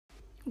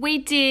We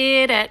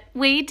did it.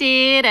 We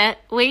did it.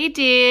 We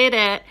did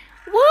it.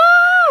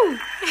 Woo!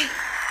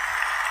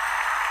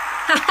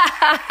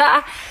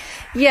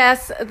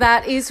 Yes,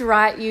 that is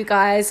right, you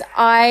guys.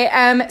 I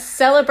am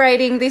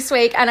celebrating this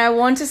week and I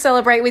want to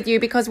celebrate with you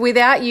because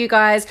without you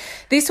guys,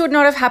 this would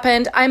not have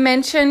happened. I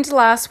mentioned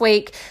last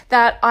week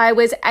that I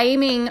was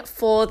aiming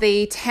for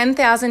the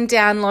 10,000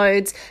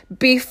 downloads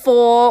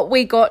before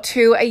we got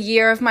to a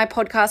year of my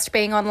podcast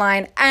being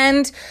online,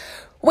 and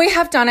we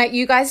have done it.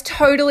 You guys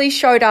totally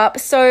showed up.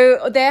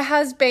 So there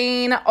has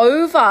been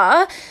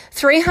over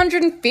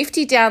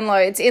 350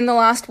 downloads in the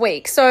last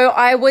week. So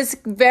I was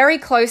very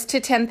close to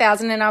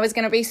 10,000 and I was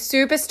going to be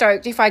super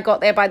stoked if I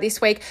got there by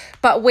this week.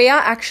 But we are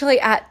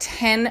actually at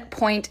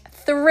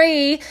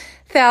 10.3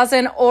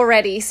 thousand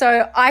already.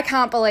 So I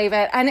can't believe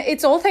it. And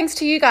it's all thanks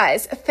to you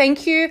guys.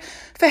 Thank you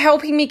for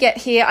helping me get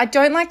here. I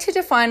don't like to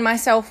define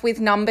myself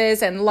with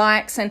numbers and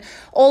likes and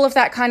all of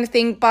that kind of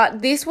thing,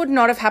 but this would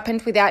not have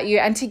happened without you.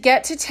 And to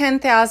get to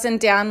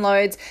 10,000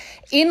 downloads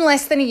in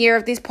less than a year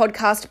of this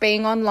podcast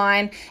being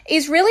online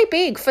is really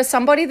big for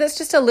somebody that's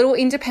just a little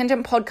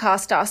independent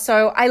podcaster.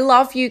 So I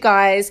love you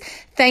guys.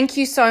 Thank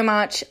you so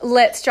much.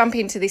 Let's jump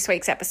into this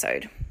week's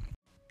episode.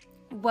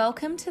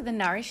 Welcome to the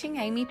Nourishing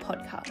Amy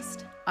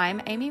podcast.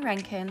 I'm Amy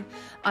Rankin.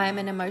 I am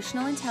an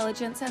emotional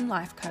intelligence and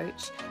life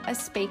coach, a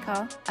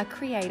speaker, a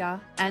creator,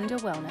 and a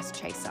wellness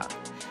chaser.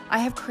 I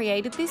have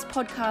created this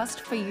podcast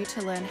for you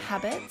to learn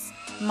habits,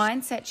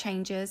 mindset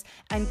changes,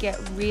 and get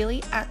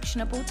really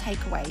actionable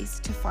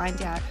takeaways to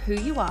find out who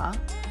you are,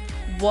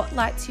 what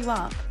lights you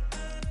up,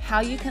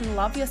 how you can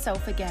love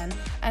yourself again,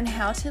 and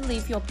how to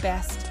live your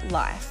best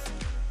life.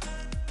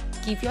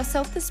 Give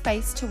yourself the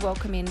space to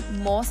welcome in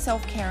more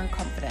self-care and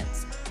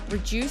confidence.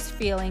 Reduce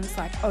feelings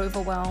like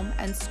overwhelm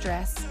and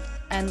stress,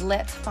 and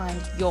let's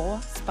find your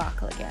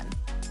sparkle again.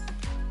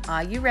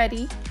 Are you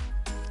ready?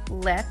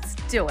 Let's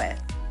do it.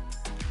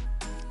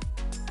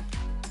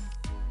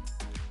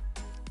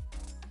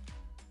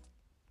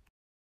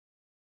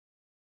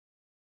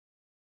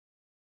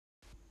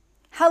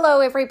 Hello,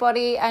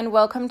 everybody, and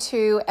welcome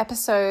to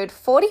episode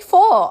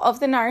 44 of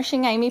the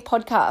Nourishing Amy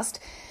podcast.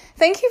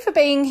 Thank you for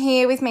being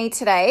here with me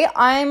today.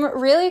 I'm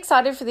really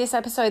excited for this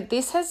episode.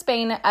 This has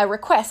been a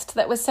request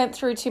that was sent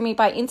through to me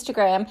by on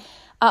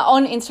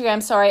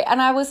Instagram,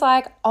 and I was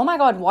like, oh my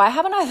God, why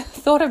haven't I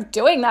thought of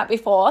doing that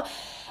before?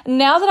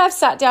 Now that I've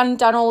sat down and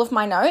done all of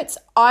my notes,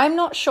 I'm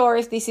not sure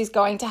if this is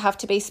going to have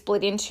to be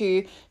split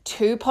into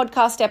 2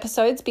 podcast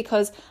episodes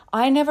because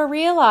I never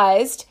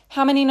realized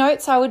how many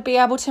notes I would be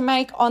able to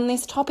make on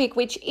this topic,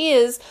 which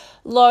is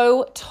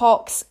low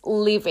tox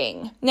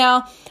living.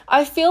 Now,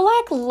 I feel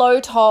like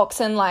low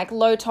tox and like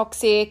low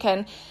toxic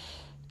and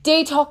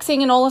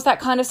detoxing and all of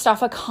that kind of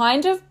stuff are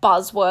kind of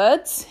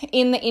buzzwords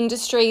in the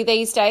industry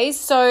these days.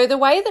 So the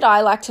way that I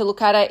like to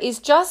look at it is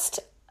just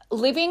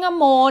living a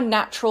more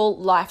natural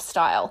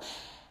lifestyle.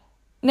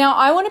 Now,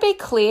 I want to be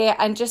clear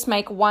and just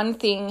make one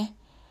thing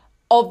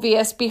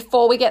obvious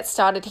before we get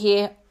started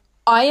here.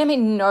 I am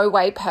in no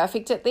way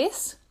perfect at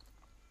this.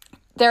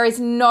 There is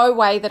no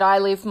way that I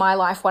live my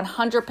life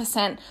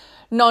 100%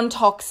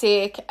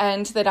 non-toxic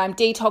and that I'm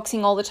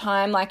detoxing all the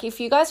time. Like, if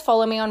you guys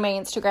follow me on my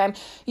Instagram,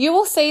 you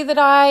will see that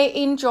I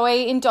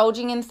enjoy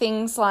indulging in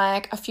things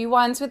like a few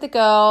wines with the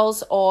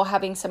girls or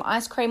having some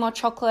ice cream or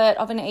chocolate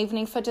of an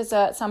evening for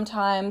dessert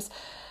sometimes.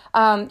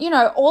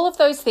 All of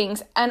those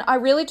things. And I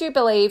really do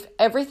believe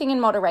everything in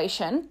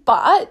moderation.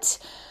 But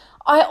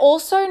I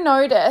also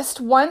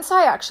noticed once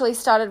I actually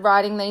started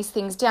writing these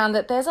things down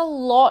that there's a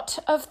lot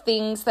of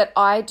things that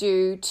I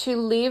do to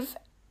live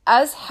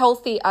as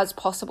healthy as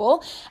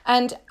possible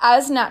and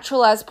as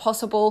natural as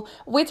possible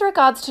with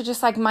regards to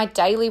just like my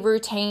daily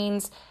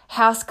routines,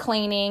 house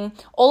cleaning,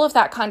 all of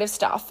that kind of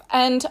stuff.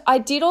 And I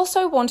did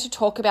also want to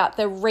talk about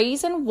the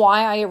reason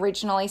why I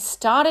originally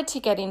started to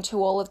get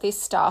into all of this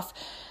stuff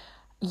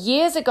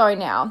years ago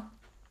now,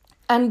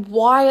 and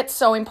why it's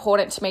so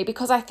important to me,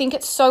 because I think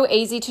it's so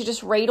easy to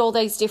just read all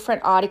these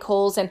different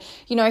articles and,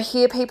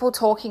 hear people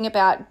talking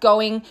about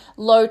going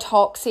low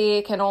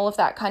toxic and all of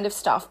that kind of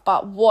stuff.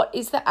 But what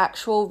is the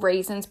actual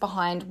reasons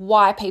behind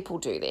why people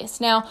do this?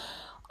 Now,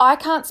 I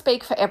can't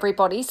speak for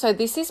everybody, so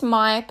this is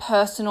my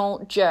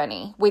personal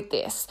journey with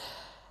this.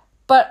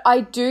 But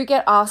I do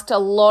get asked a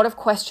lot of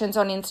questions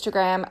on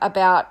Instagram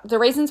about the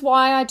reasons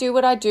why I do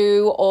what I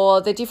do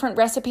or the different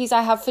recipes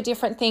I have for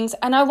different things.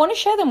 And I want to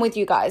share them with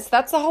you guys.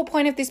 That's the whole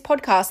point of this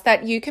podcast,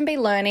 that you can be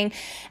learning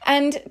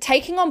and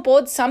taking on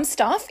board some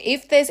stuff.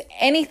 If there's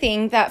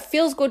anything that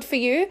feels good for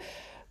you,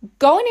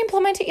 go and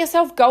implement it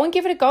yourself. Go and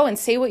give it a go and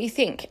see what you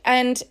think.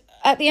 And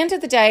at the end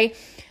of the day,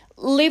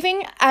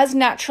 living as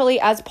naturally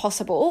as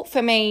possible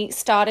for me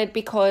started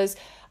because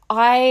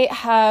I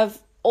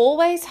have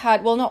always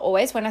had, well, not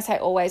always, when I say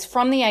always,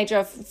 from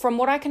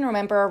what I can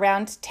remember,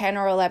 around 10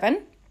 or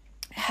 11,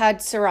 had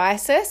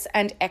psoriasis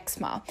and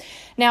eczema.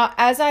 Now,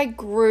 as I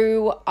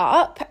grew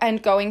up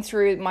and going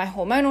through my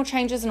hormonal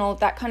changes and all of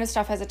that kind of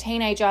stuff as a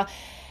teenager,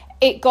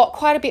 it got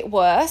quite a bit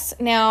worse.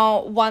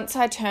 Now, once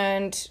I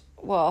turned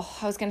well,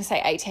 I was going to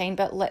say 18,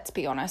 but let's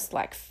be honest,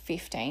 like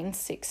 15,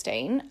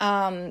 16,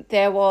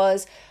 there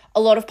was a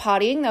lot of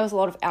partying. There was a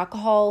lot of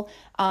alcohol.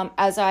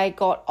 As I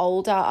got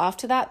older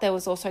after that, there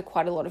was also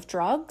quite a lot of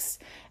drugs.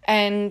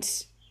 And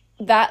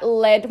that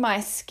led my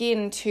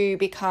skin to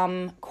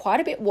become quite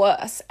a bit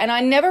worse. And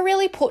I never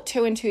really put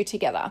two and two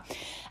together.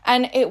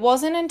 And it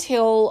wasn't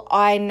until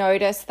I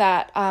noticed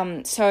that,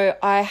 so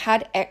I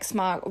had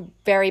eczema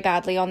very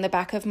badly on the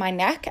back of my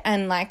neck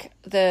and like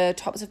the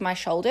tops of my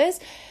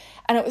shoulders.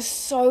 And it was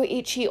so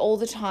itchy all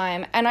the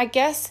time. And I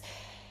guess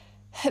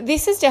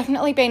this has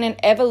definitely been an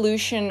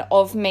evolution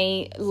of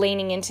me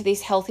leaning into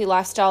this healthy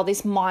lifestyle,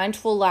 this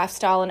mindful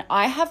lifestyle. And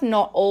I have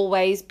not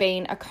always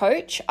been a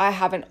coach. I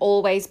haven't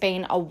always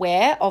been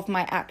aware of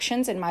my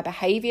actions and my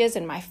behaviors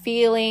and my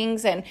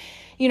feelings and,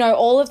 you know,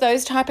 all of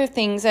those type of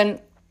things.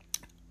 And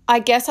I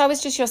guess I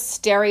was just your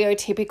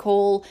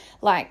stereotypical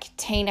like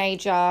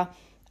teenager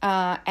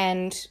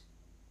and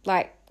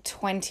like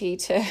 20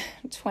 to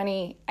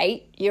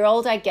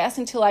 28-year-old, I guess,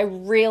 until I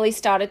really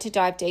started to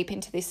dive deep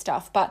into this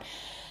stuff. But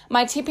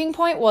my tipping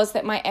point was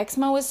that my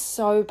eczema was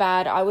so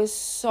bad. I was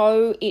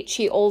so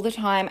itchy all the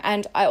time.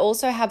 And I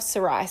also have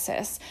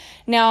psoriasis.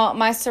 Now,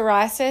 my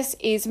psoriasis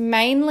is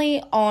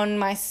mainly on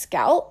my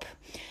scalp.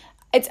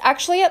 It's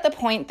actually at the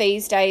point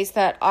these days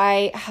that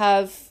I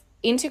have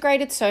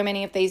integrated so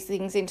many of these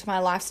things into my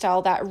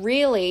lifestyle that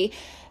really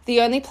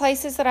the only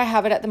places that I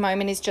have it at the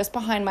moment is just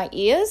behind my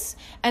ears.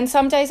 And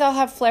some days I'll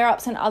have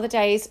flare-ups and other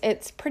days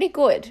it's pretty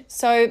good.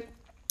 So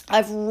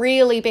I've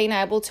really been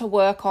able to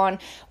work on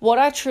what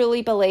I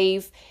truly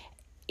believe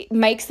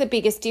makes the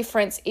biggest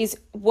difference is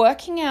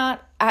working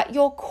out at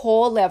your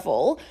core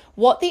level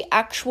what the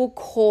actual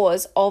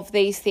cause of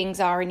these things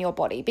are in your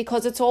body,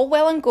 because it's all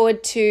well and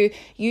good to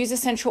use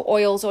essential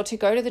oils or to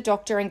go to the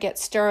doctor and get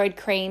steroid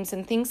creams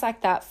and things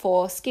like that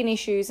for skin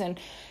issues and,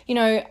 you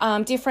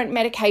know, different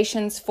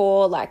medications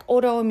for like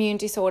autoimmune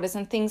disorders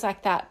and things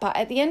like that. But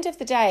at the end of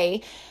the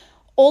day,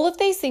 all of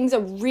these things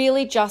are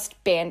really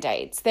just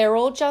Band-Aids. They're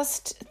all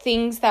just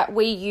things that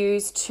we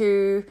use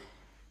to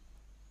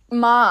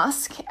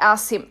mask our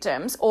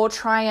symptoms or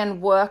try and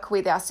work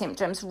with our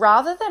symptoms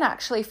rather than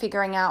actually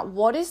figuring out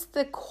what is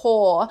the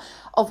core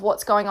of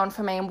what's going on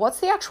for me and what's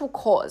the actual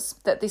cause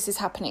that this is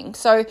happening.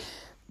 So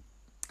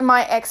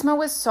my eczema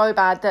was so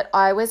bad that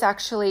I was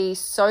actually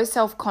so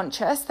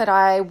self-conscious that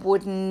I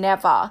would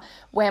never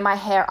wear my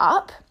hair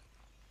up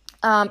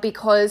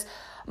because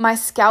my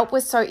scalp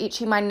was so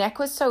itchy, my neck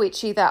was so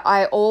itchy that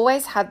I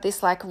always had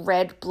this like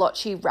red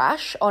blotchy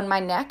rash on my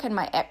neck and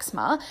my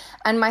eczema,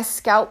 and my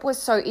scalp was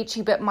so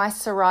itchy, but my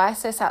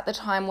psoriasis at the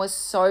time was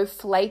so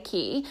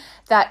flaky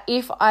that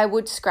if I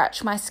would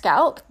scratch my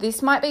scalp,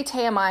 this might be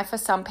TMI for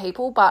some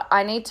people, but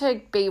I need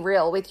to be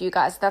real with you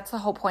guys. That's the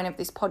whole point of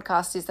this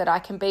podcast, is that I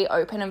can be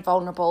open and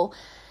vulnerable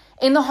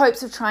in the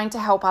hopes of trying to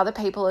help other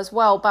people as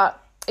well.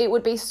 But it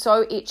would be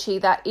so itchy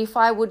that if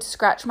I would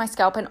scratch my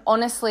scalp, and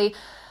honestly,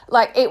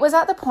 like it was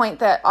at the point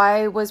that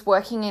I was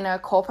working in a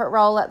corporate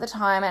role at the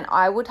time and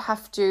I would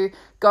have to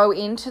go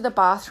into the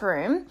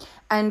bathroom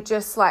and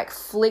just like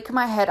flick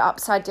my head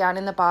upside down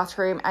in the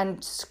bathroom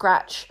and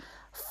scratch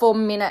for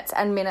minutes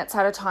and minutes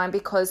at a time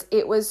because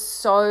it was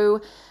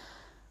so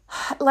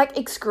like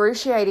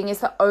excruciating is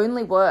the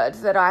only word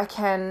that I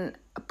can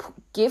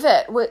give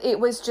it.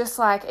 It was just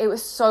like, it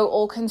was so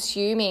all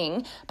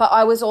consuming, but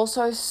I was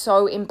also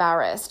so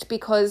embarrassed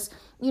because,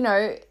 you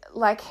know,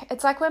 like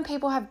it's like when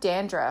people have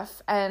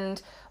dandruff and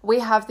we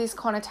have this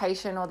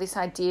connotation or this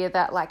idea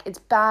that like it's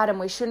bad and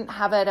we shouldn't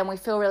have it and we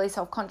feel really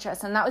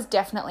self-conscious, and that was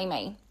definitely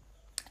me.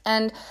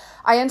 And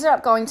I ended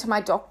up going to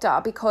my doctor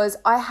because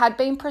I had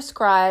been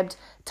prescribed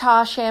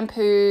tar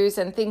shampoos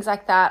and things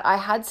like that. I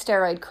had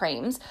steroid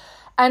creams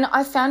and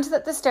I found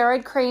that the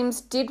steroid creams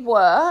did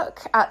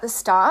work at the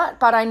start,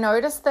 but I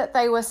noticed that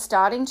they were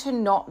starting to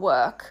not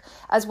work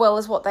as well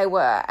as what they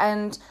were.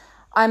 And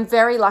I'm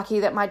very lucky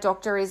that my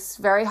doctor is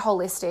very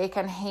holistic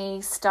and he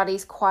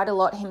studies quite a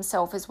lot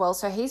himself as well.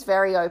 So he's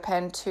very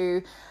open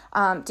to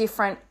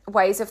different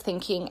ways of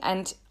thinking.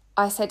 And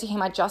I said to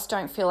him, I just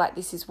don't feel like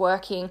this is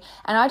working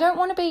and I don't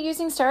want to be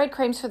using steroid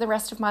creams for the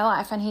rest of my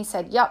life. And he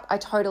said, yep, I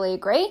totally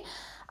agree.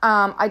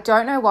 I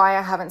don't know why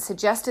I haven't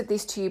suggested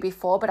this to you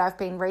before, but I've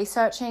been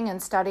researching and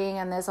studying,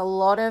 and there's a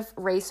lot of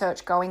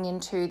research going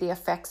into the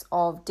effects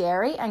of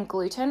dairy and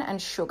gluten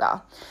and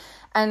sugar.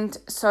 And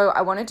so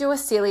I want to do a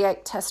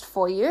celiac test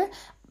for you.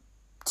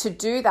 To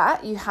do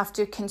that, you have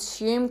to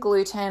consume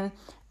gluten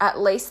at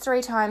least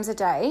 3 times a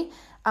day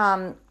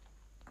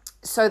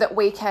so that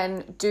we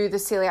can do the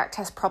celiac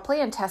test properly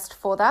and test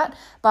for that.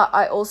 But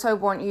I also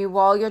want you,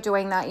 while you're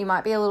doing that, you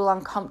might be a little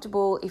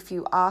uncomfortable if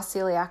you are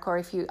celiac or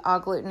if you are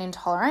gluten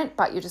intolerant,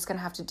 but you're just going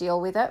to have to deal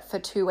with it for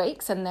 2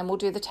 weeks and then we'll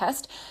do the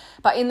test.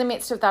 But in the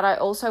midst of that, I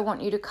also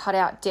want you to cut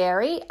out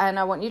dairy and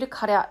I want you to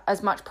cut out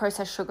as much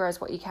processed sugar as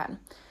what you can.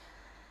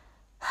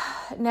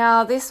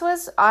 Now, this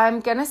was, I'm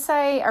going to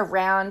say,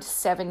 around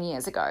 7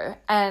 years ago.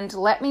 And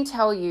let me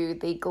tell you,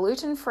 the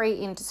gluten-free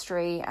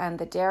industry and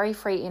the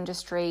dairy-free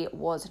industry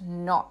was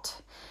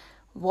not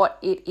what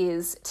it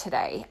is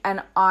today.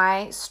 And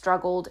I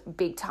struggled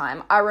big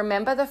time. I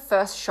remember the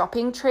first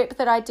shopping trip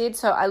that I did.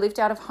 So I lived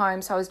out of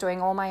home, so I was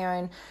doing all my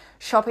own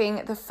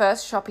shopping. The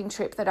first shopping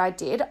trip that I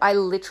did, I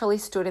literally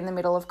stood in the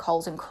middle of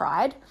Coles and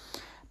cried,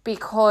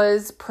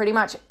 because pretty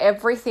much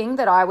everything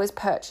that I was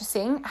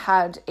purchasing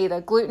had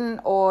either gluten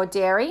or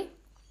dairy,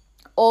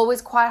 or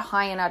was quite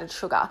high in added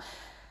sugar.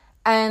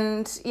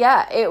 And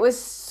yeah, it was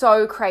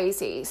so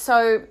crazy.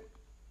 So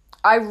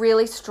I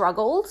really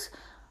struggled,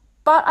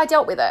 but I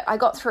dealt with it. I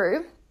got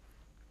through.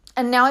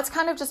 And now it's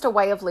kind of just a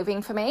way of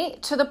living for me,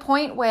 to the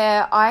point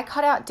where I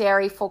cut out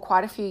dairy for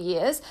quite a few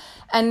years.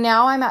 And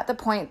now I'm at the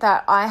point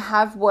that I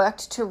have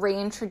worked to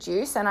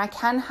reintroduce, and I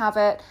can have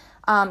it,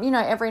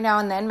 every now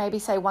and then, maybe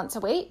say once a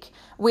week,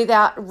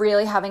 without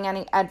really having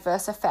any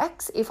adverse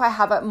effects. If I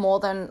have it more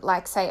than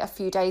say a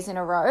few days in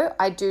a row,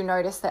 I do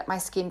notice that my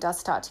skin does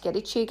start to get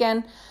itchy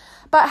again.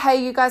 But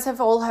hey, you guys have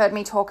all heard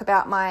me talk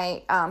about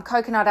my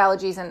coconut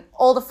allergies and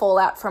all the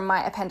fallout from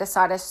my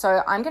appendicitis.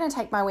 So I'm going to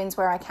take my wins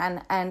where I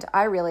can. And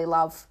I really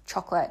love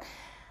chocolate.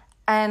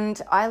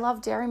 And I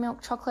love dairy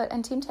milk chocolate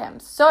and Tim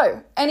Tams.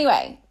 So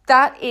anyway,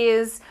 that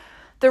is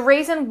the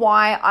reason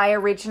why I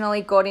originally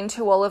got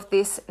into all of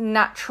this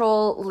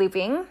natural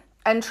living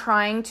and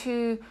trying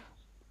to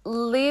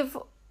live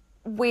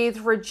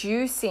with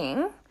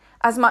reducing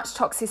as much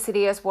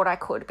toxicity as what I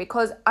could,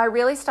 because I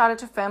really started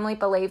to firmly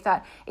believe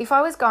that if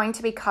I was going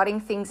to be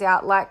cutting things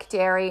out like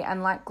dairy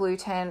and like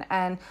gluten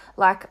and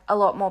like a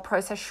lot more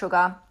processed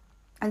sugar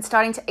and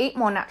starting to eat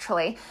more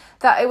naturally,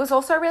 that it was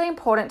also really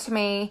important to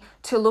me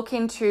to look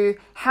into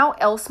how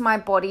else my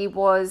body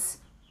was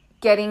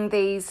getting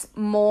these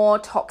more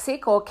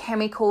toxic or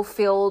chemical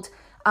filled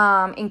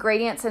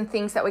ingredients and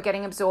things that were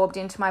getting absorbed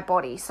into my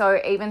body. So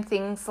even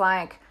things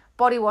like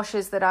body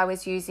washes that I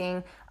was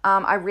using,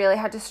 I really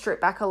had to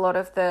strip back a lot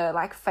of the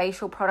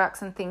facial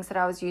products and things that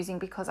I was using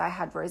because I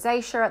had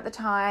rosacea at the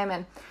time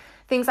and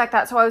things like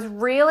that. So I was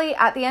really,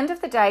 at the end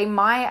of the day,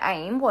 my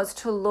aim was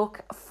to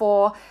look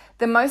for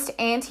the most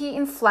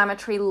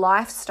anti-inflammatory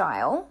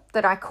lifestyle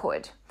that I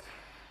could.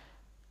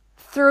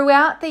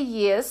 Throughout the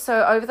years,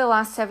 so over the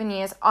last 7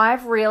 years,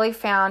 I've really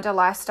found a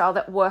lifestyle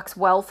that works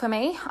well for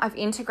me. I've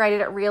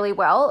integrated it really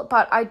well,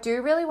 but I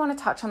do really want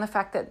to touch on the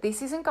fact that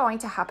this isn't going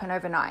to happen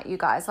overnight, you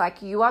guys.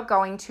 You are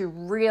going to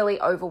really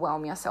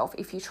overwhelm yourself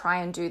if you try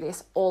and do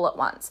this all at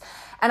once.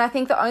 And I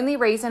think the only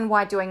reason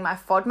why doing my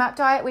FODMAP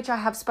diet, which I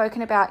have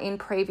spoken about in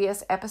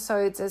previous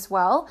episodes as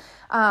well,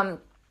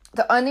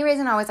 the only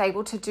reason I was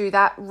able to do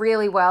that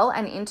really well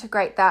and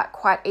integrate that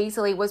quite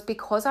easily was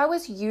because I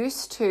was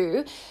used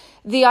to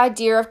the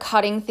idea of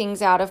cutting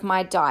things out of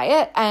my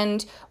diet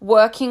and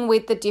working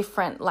with the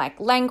different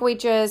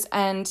languages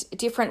and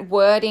different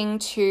wording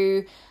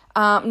to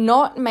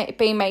not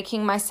be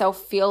making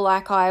myself feel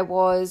like I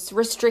was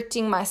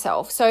restricting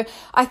myself. So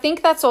I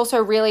think that's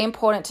also really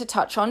important to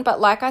touch on. But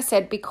like I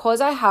said, because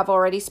I have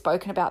already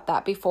spoken about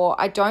that before,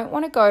 I don't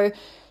want to go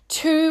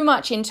too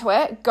much into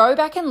it. Go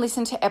back and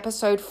listen to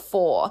episode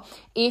 4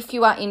 if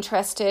you are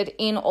interested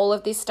in all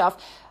of this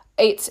stuff.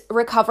 It's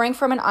recovering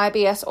from an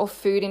IBS or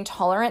food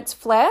intolerance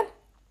flare.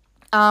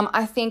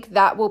 I think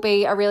that will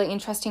be a really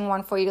interesting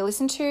one for you to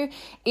listen to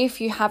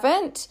if you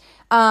haven't.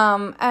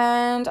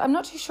 And I'm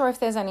not too sure if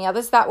there's any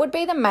others. That would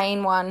be the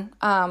main one,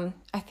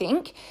 I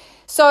think.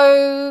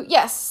 So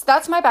yes,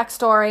 that's my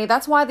backstory.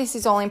 That's why this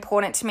is all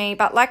important to me.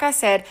 But like I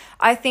said,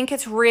 I think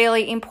it's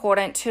really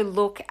important to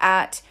look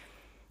at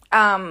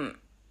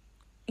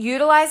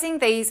utilizing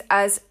these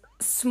as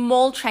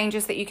small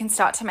changes that you can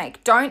start to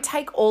make. Don't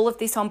take all of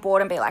this on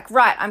board and be like,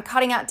 right, I'm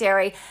cutting out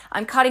dairy,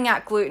 I'm cutting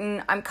out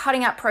gluten, I'm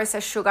cutting out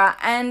processed sugar,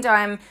 and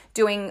I'm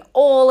doing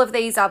all of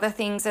these other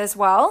things as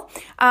well.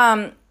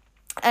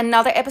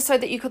 Another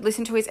episode that you could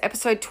listen to is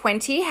episode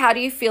 20, How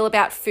Do You Feel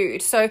About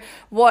Food? So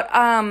what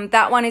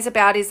that one is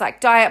about is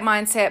diet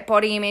mindset,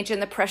 body image,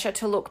 and the pressure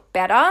to look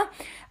better.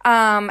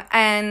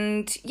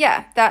 And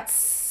yeah,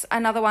 that's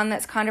another one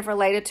that's kind of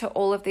related to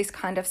all of this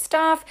kind of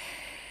stuff.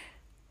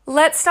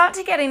 Let's start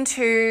to get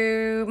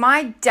into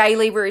my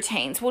daily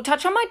routines. We'll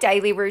touch on my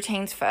daily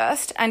routines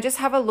first and just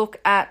have a look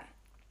at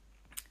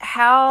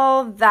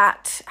how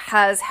that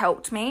has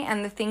helped me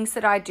and the things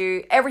that I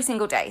do every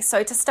single day.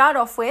 So to start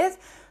off with,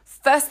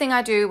 first thing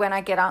I do when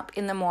I get up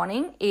in the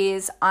morning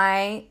is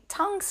I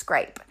tongue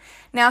scrape.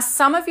 Now,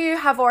 some of you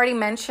have already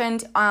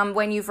mentioned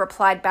when you've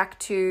replied back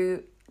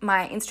to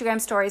my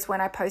Instagram stories when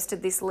I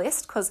posted this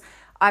list, because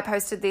I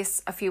posted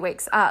this a few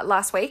weeks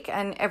last week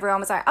and everyone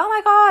was like, oh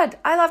my God,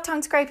 I love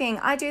tongue scraping.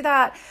 I do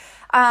that.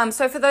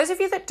 So for those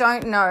of you that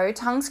don't know,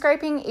 tongue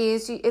scraping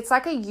it's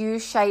like a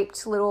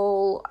U-shaped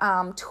little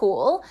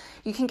tool.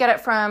 You can get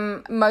it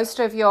from most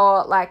of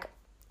your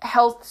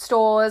health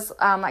stores,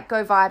 like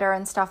GoVita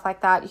and stuff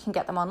like that. You can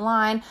get them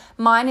online.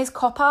 Mine is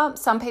copper.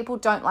 Some people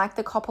don't like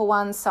the copper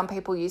ones. Some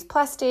people use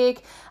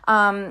plastic.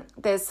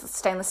 There's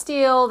stainless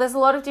steel. There's a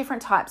lot of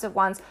different types of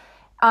ones.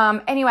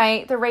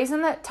 Anyway, the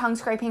reason that tongue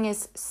scraping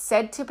is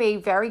said to be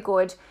very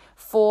good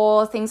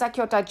for things like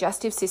your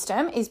digestive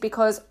system is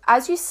because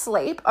as you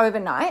sleep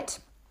overnight,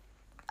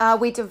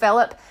 we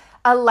develop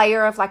a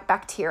layer of like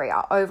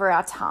bacteria over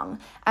our tongue.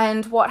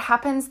 And what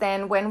happens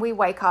then when we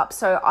wake up,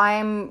 so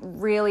I'm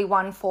really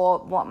one for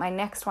what my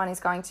next one is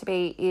going to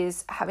be,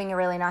 is having a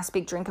really nice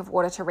big drink of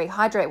water to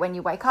rehydrate when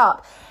you wake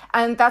up.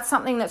 And that's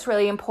something that's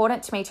really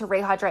important to me, to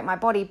rehydrate my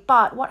body.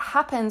 But what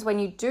happens when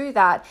you do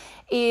that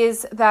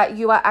is that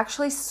you are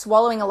actually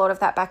swallowing a lot of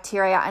that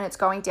bacteria and it's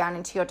going down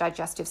into your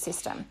digestive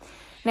system.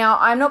 Now,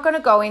 I'm not going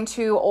to go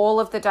into all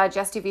of the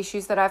digestive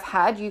issues that I've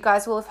had. You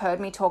guys will have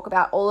heard me talk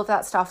about all of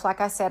that stuff, like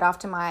I said,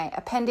 after my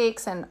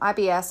appendix and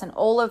IBS and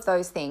all of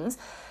those things.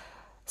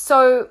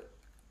 So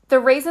the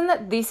reason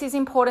that this is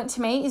important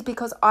to me is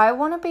because I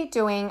want to be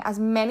doing as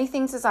many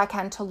things as I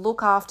can to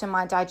look after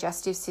my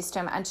digestive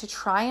system and to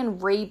try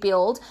and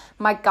rebuild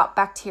my gut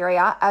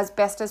bacteria as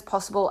best as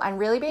possible and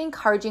really be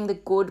encouraging the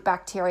good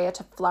bacteria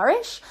to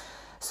flourish.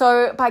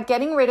 So by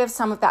getting rid of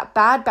some of that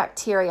bad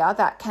bacteria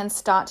that can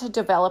start to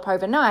develop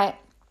overnight,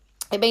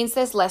 it means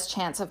there's less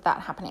chance of that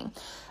happening,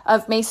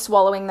 of me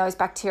swallowing those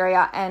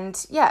bacteria and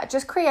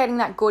just creating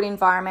that good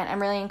environment and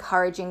really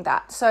encouraging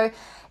that. So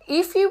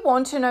if you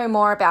want to know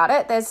more about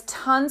it, there's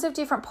tons of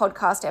different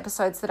podcast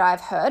episodes that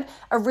I've heard.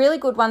 A really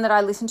good one that I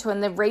listened to,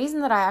 and the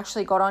reason that I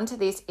actually got onto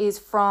this is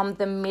from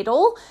The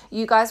Middle.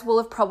 You guys will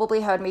have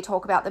probably heard me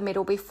talk about The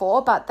Middle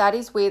before, but that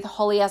is with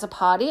Holly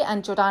Azzopardi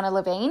and Jordana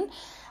Levine.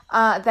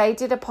 They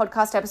did a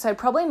podcast episode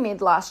probably mid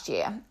last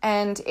year,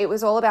 and it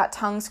was all about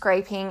tongue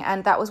scraping,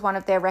 and that was one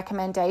of their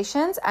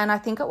recommendations. And I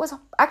think it was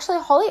actually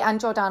Holly and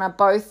Jordana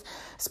both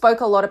spoke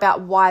a lot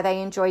about why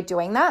they enjoy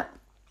doing that.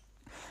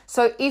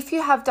 So if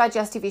you have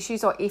digestive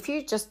issues, or if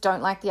you just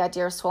don't like the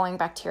idea of swallowing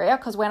bacteria,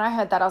 because when I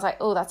heard that, I was like,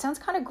 oh, that sounds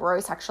kind of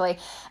gross, actually.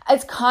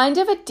 It's kind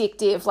of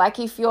addictive. Like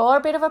if you're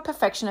a bit of a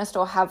perfectionist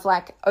or have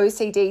like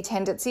OCD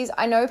tendencies,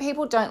 I know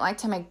people don't like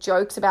to make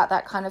jokes about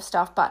that kind of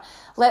stuff, but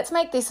let's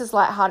make this as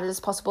lighthearted as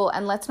possible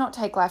and let's not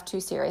take life too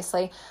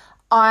seriously.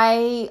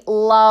 I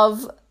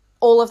love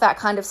all of that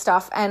kind of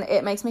stuff and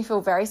it makes me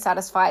feel very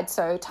satisfied.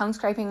 So tongue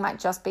scraping might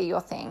just be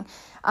your thing.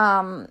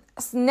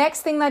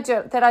 Next thing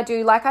that I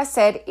do, like I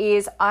said,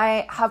 is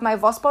I have my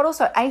Voss bottle,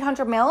 so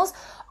 800 mils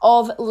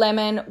of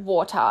lemon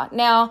water.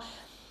 Now,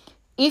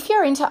 if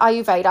you're into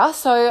Ayurveda,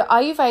 so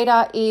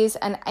Ayurveda is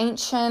an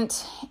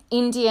ancient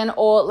Indian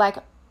or like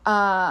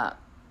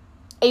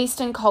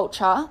Eastern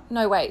culture.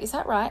 No, wait, is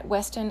that right?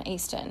 Western,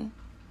 Eastern.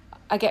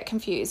 I get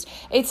confused.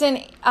 It's an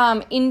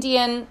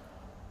Indian,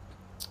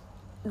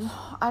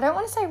 I don't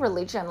want to say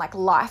religion, like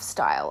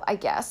lifestyle, I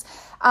guess.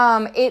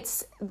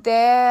 It's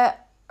their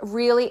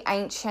really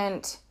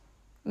ancient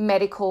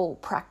medical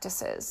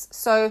practices.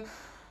 So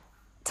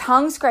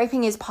tongue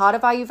scraping is part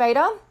of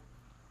Ayurveda.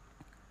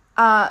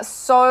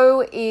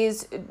 So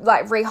is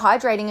like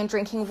rehydrating and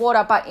drinking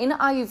water. But in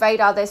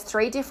Ayurveda, there's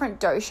 3 different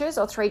doshas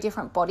or 3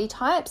 different body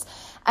types.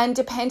 And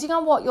depending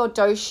on what your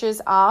doshas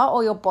are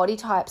or your body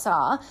types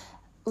are,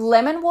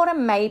 lemon water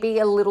may be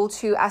a little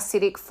too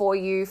acidic for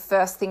you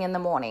first thing in the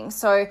morning.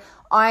 So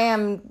I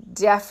am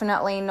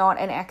definitely not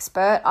an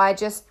expert. I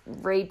just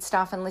read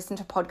stuff and listen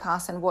to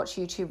podcasts and watch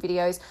YouTube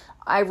videos.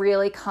 I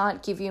really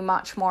can't give you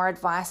much more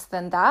advice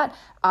than that,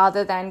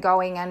 other than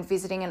going and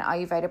visiting an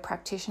Ayurveda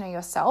practitioner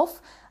yourself.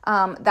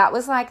 That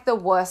was like the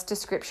worst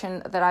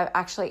description that I've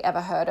actually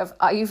ever heard of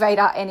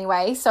Ayurveda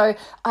anyway. So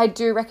I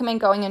do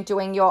recommend going and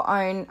doing your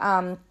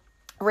own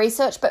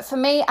research. But for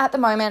me at the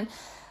moment,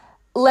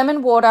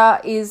 lemon water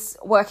is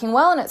working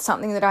well and it's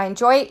something that I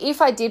enjoy. If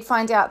I did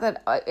find out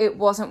that it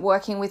wasn't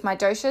working with my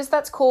doshas,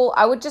 that's cool.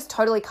 I would just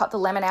totally cut the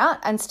lemon out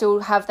and still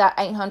have that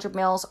 800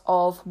 mils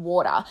of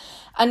water.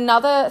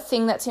 Another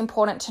thing that's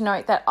important to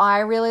note that I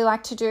really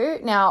like to do,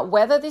 now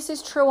whether this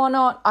is true or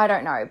not, I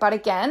don't know. But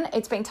again,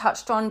 it's been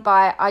touched on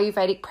by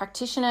Ayurvedic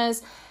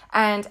practitioners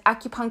and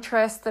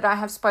acupuncturists that I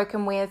have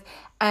spoken with,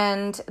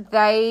 and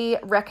they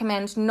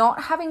recommend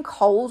not having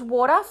cold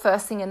water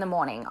first thing in the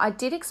morning. I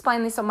did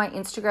explain this on my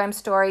Instagram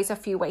stories a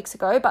few weeks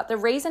ago, but the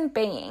reason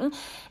being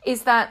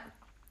is that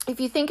if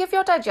you think of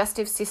your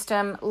digestive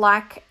system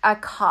like a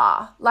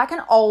car, like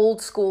an old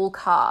school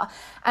car,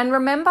 and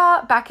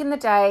remember back in the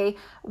day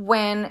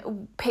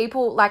when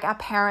people like our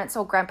parents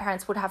or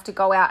grandparents would have to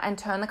go out and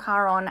turn the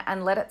car on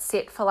and let it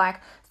sit for like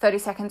 30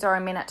 seconds or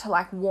a minute to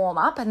like warm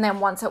up, and then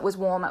once it was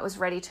warm, it was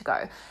ready to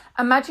go.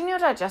 Imagine your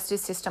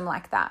digestive system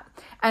like that.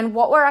 And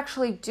what we're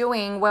actually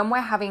doing when we're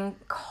having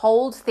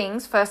cold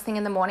things first thing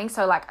in the morning,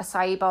 so like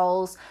acai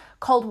bowls,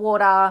 cold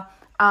water,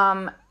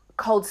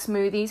 cold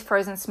smoothies,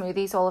 frozen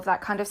smoothies, all of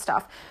that kind of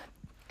stuff.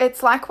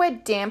 It's like we're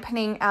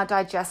dampening our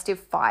digestive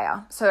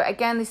fire. So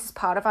again, this is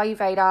part of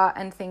Ayurveda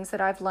and things that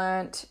I've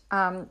learned.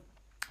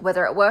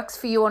 Whether it works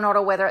for you or not,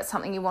 or whether it's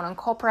something you want to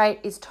incorporate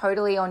is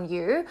totally on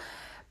you.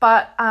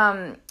 But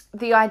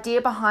the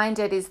idea behind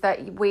it is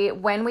that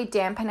when we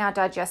dampen our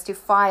digestive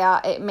fire,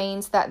 it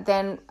means that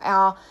then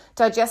our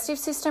digestive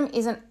system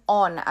isn't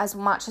on as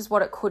much as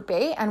what it could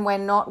be, and we're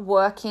not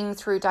working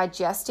through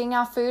digesting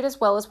our food as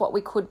well as what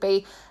we could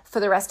be for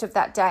the rest of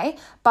that day.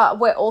 But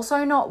we're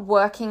also not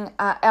working,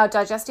 our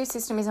digestive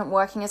system isn't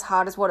working as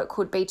hard as what it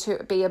could be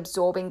to be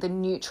absorbing the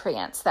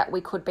nutrients that we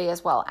could be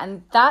as well.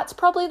 And that's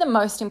probably the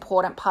most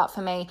important part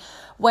for me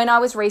when I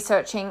was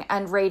researching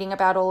and reading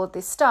about all of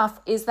this stuff,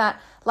 is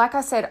that, like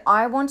I said,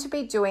 I want to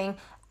be doing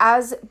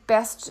as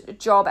best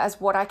job as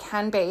what I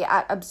can be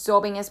at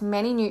absorbing as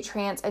many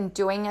nutrients and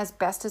doing as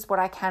best as what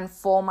I can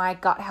for my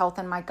gut health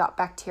and my gut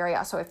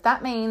bacteria. So if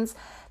that means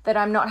that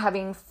I'm not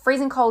having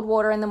freezing cold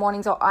water in the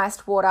mornings or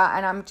iced water,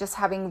 and I'm just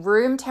having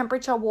room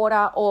temperature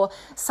water or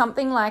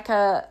something like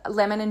a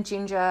lemon and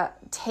ginger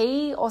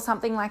tea or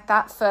something like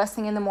that first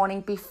thing in the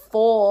morning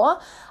before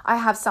I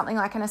have something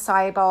like an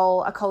acai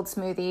bowl, a cold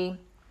smoothie,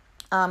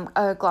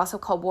 a glass of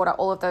cold water,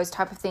 all of those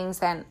type of things,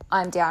 then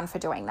I'm down for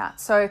doing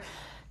that. So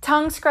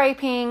tongue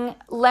scraping,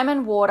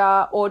 lemon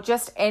water, or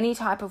just any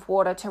type of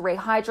water to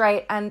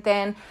rehydrate. And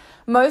then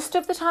most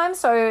of the time,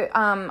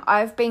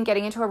 I've been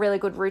getting into a really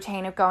good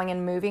routine of going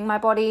and moving my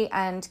body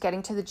and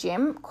getting to the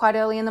gym quite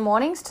early in the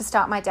mornings to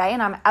start my day,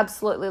 and I'm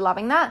absolutely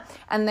loving that.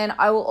 And then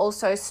I will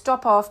also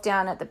stop off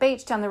down at the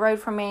beach down the road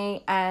from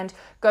me and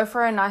go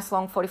for a nice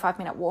long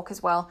 45-minute walk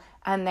as well,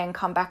 and then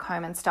come back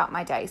home and start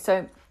my day.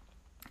 So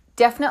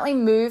definitely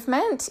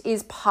movement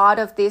is part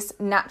of this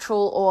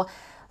natural or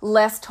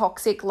less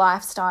toxic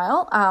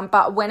lifestyle.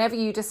 But whenever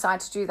you decide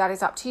to do that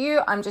is up to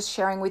you. I'm just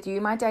sharing with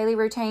you my daily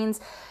routines.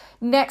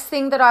 Next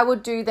thing that I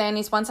would do then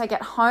is once I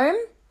get home,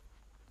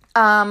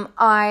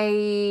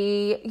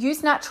 I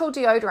use natural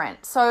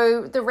deodorant.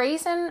 So the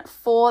reason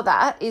for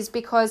that is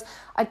because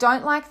I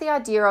don't like the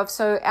idea of,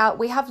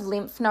 we have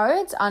lymph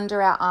nodes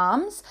under our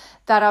arms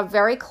that are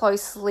very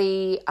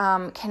closely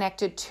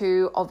connected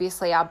to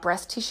obviously our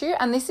breast tissue.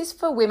 And this is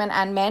for women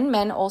and men.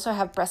 Men also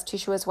have breast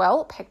tissue as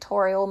well,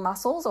 pectoral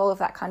muscles, all of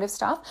that kind of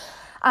stuff.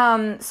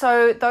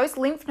 So those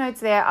lymph nodes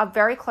there are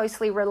very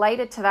closely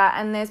related to that.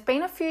 And there's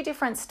been a few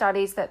different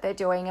studies that they're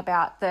doing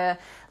about the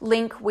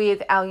link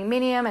with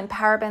aluminium and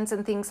parabens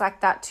and things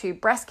like that to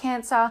breast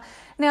cancer.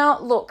 Now,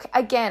 look,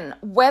 again,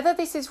 whether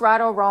this is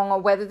right or wrong, or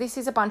whether this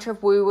is a bunch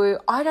of woo-woo,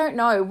 I don't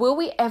know. Will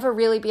we ever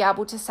really be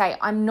able to say?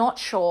 I'm not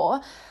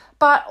sure.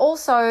 But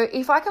also,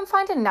 if I can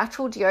find a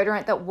natural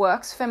deodorant that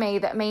works for me,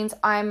 that means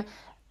I'm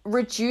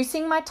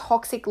reducing my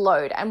toxic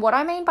load. And what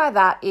I mean by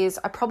that is,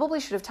 I probably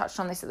should have touched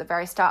on this at the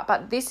very start,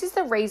 but this is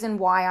the reason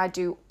why I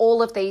do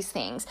all of these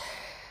things.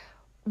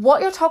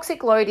 What your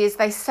toxic load is,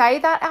 they say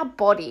that our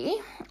body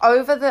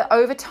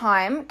over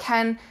time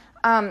can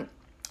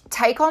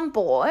take on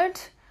board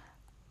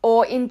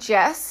or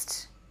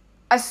ingest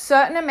a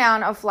certain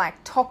amount of like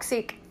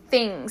toxic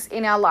things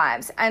in our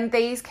lives. And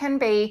these can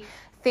be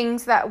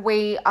things that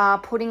we are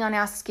putting on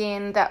our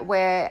skin, that we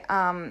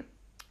are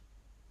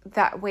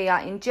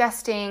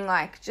ingesting,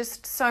 like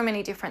just so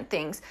many different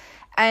things.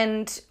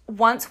 And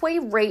once we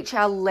reach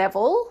our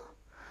level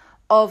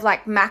of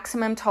like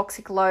maximum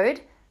toxic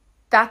load,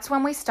 that's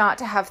when we start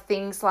to have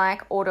things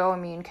like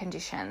autoimmune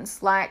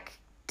conditions, like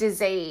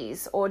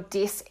disease or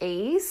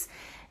dis-ease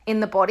in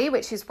the body,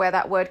 which is where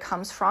that word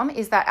comes from,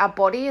 is that our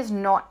body is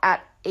not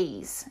at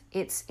ease.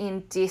 It's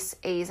in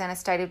dis-ease and a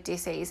state of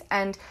dis-ease,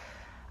 and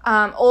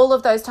all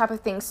of those type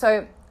of things.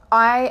 So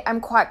I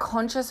am quite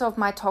conscious of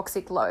my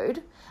toxic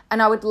load,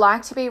 and I would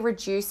like to be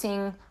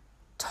reducing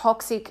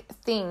toxic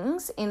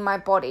things in my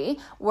body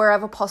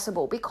wherever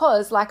possible,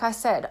 because like I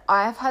said,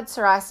 I've had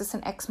psoriasis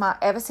and eczema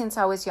ever since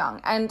I was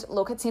young. And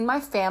look, it's in my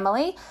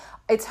family.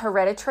 It's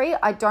hereditary.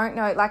 I don't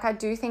know. Like, I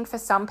do think for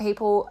some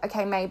people,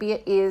 okay, maybe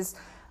it is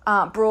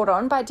brought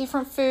on by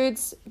different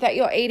foods that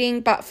you're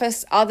eating, but for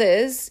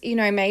others,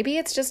 maybe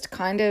it's just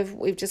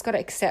we've just got to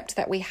accept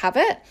that we have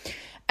it.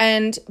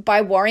 And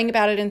by worrying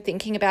about it and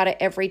thinking about it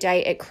every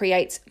day, it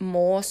creates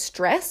more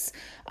stress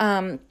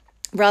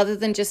rather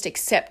than just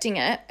accepting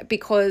it,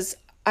 because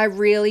I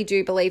really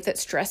do believe that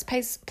stress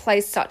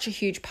plays such a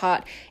huge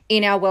part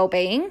in our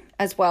well-being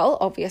as well.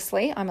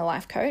 Obviously, I'm a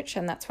life coach,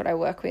 and that's what I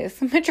work with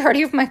the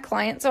majority of my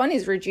clients on,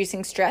 is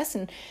reducing stress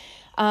and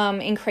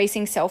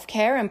increasing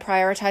self-care and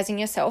prioritizing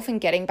yourself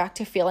and getting back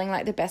to feeling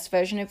like the best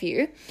version of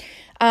you.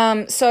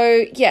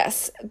 So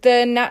yes,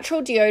 the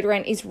natural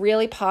deodorant is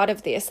really part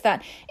of this,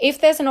 that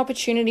if there's an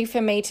opportunity for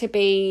me to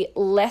be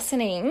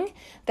lessening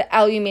the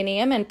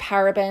aluminium and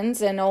parabens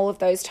and all of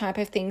those type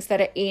of things that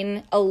are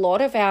in a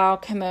lot of our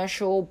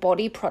commercial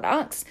body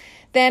products,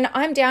 then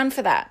I'm down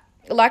for that.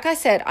 Like I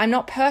said, I'm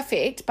not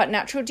perfect, but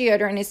natural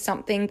deodorant is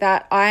something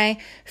that I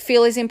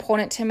feel is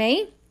important to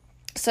me,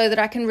 so that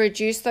I can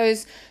reduce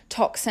those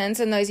toxins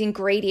and those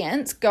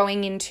ingredients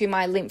going into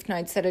my lymph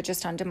nodes that are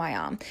just under my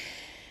arm.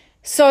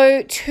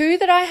 So 2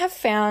 that I have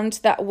found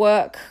that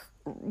work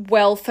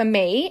well for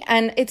me.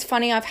 And it's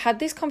funny, I've had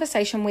this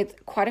conversation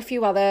with quite a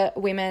few other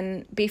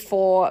women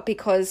before,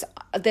 because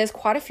there's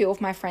quite a few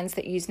of my friends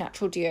that use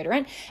natural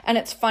deodorant, and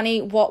it's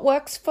funny, what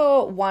works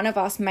for one of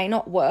us may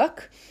not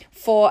work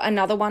for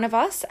another one of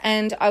us.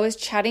 And I was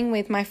chatting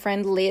with my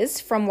friend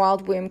Liz from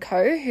Wild Womb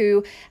Co.,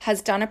 who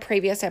has done a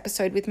previous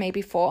episode with me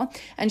before,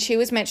 and she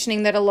was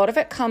mentioning that a lot of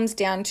it comes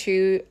down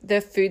to the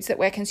foods that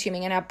we're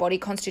consuming and our body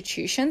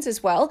constitutions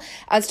as well,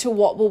 as to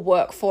what will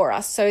work for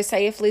us. So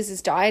say if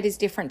Liz's diet is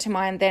different to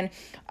mine, then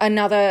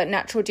another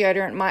natural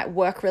deodorant might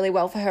work really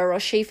well for her. Or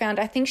she found,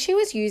 I think she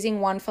was using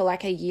one for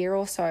like a year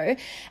or so,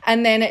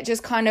 and then it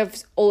just kind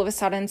of all of a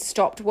sudden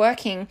stopped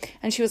working.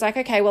 And she was like,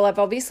 okay, well, I've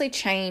obviously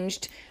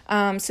changed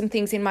some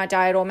things in my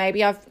diet, or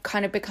maybe I've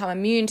kind of become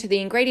immune to the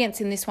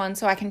ingredients in this one,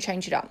 so I can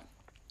change it up.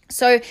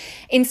 So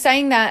in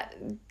saying that,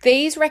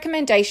 these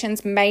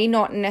recommendations may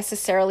not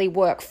necessarily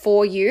work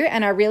for you,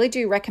 and I really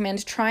do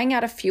recommend trying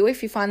out a few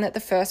if you find that the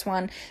first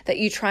one that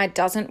you tried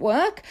doesn't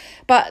work.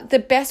 But the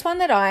best one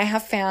that I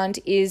have found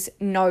is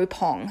No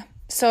Pong.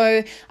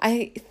 So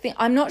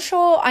I'm not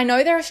sure. I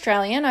know they're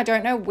Australian. I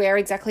don't know where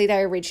exactly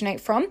they originate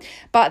from,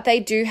 but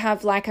they do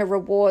have like a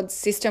rewards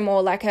system,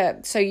 or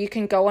so you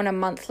can go on a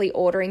monthly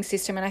ordering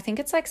system, and I think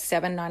it's like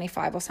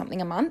 $7.95 or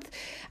something a month.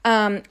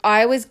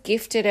 I was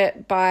gifted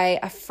it by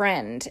a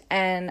friend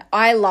and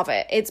I love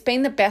it. It's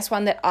been the best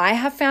one that I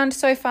have found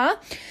so far.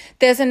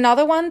 There's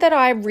another one that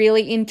I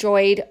really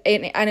enjoyed,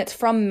 and it's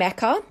from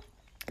Mecca.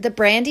 The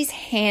brand is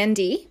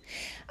Handy.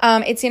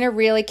 It's in a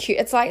really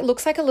cute,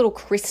 looks like a little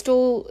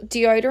crystal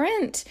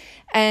deodorant,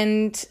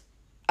 and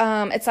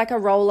it's like a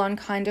roll-on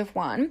kind of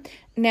one.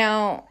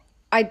 Now,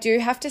 I do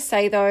have to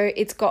say though,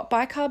 it's got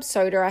bicarb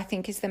soda, I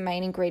think is the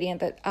main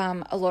ingredient that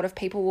a lot of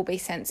people will be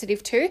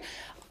sensitive to.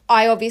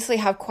 I obviously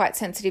have quite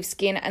sensitive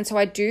skin, and so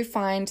I do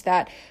find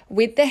that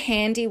with the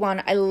Handy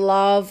one, I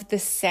love the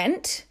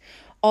scent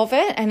of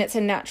it, and it's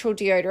a natural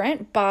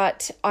deodorant,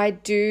 but I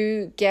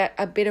do get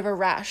a bit of a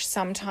rash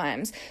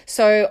sometimes.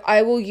 So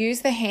I will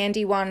use the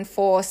Handy one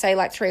for say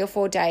like 3 or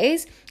 4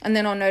 days, and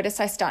then I'll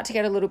notice I start to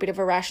get a little bit of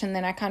a rash, and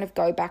then I kind of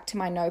go back to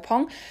my No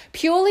Pong,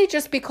 purely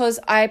just because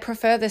I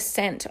prefer the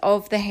scent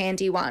of the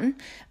Handy one.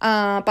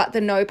 But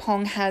the No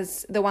Pong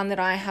the one that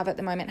I have at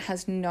the moment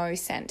has no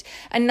scent.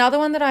 Another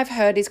one that I've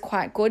heard is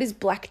quite good is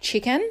Black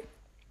Chicken.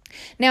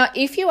 Now,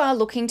 if you are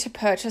looking to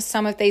purchase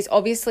some of these,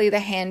 obviously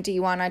the Handy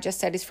one I just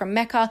said is from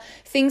Mecca.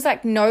 Things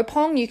like No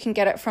Pong, you can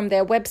get it from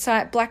their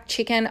website. Black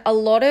Chicken, a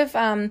lot of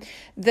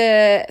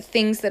the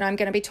things that I'm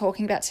going to be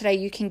talking about today,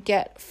 you can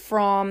get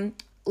from,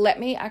 let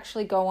me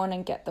actually go on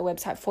and get the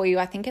website for you.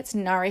 I think it's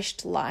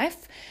Nourished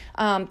Life.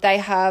 They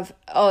have,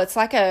 it's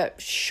like a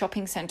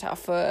shopping center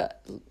for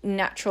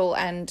natural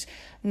and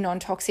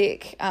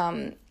non-toxic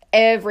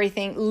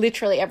everything,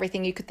 literally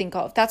everything you could think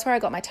of. That's where I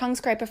got my tongue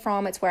scraper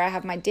from. It's where I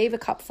have my Diva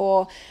Cup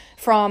from.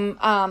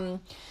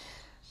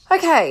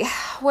 Okay,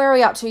 where are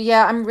we up to?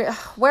 Yeah,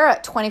 we're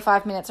at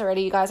 25 minutes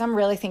already, you guys. I'm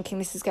really thinking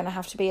this is going to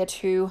have to be a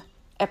 2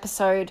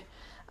 episode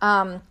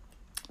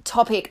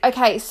topic.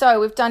 Okay, so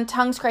we've done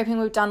tongue scraping,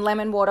 we've done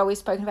lemon water, we've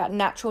spoken about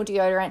natural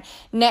deodorant.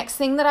 Next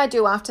thing that I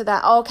do after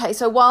that, okay,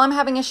 so while I'm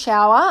having a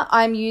shower,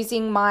 I'm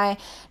using my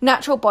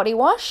natural body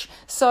wash.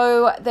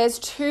 So there's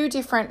 2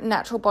 different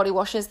natural body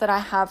washes that I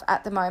have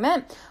at the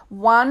moment.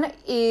 One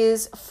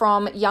is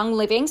from Young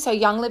Living. So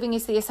Young Living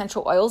is the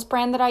essential oils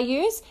brand that I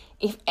use.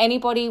 If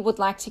anybody would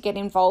like to get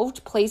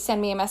involved, please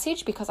send me a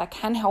message, because I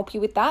can help you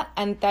with that,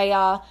 and they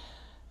are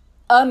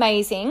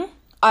amazing.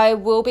 I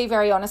will be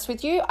very honest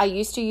with you. I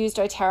used to use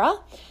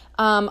doTERRA.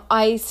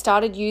 I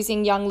started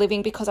using Young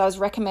Living because I was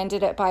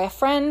recommended it by a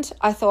friend.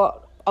 I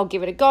thought I'll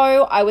give it a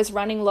go. I was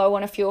running low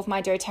on a few of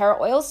my doTERRA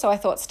oils, so I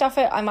thought, stuff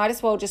it. I might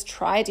as well just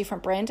try a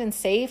different brand and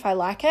see if I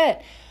like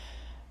it.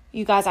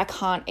 You guys, I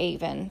can't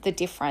even the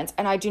difference.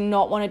 And I do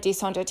not want to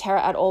diss on doTERRA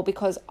at all,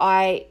 because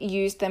I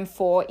used them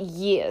for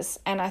years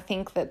and I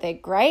think that they're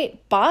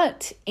great.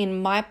 But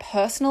in my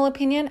personal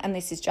opinion, and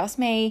this is just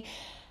me,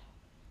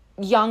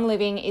 Young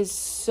Living is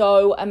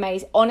so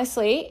amazing.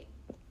 Honestly,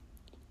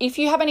 if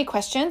you have any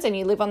questions and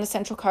you live on the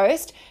Central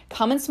Coast,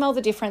 come and smell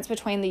the difference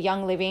between the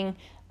Young Living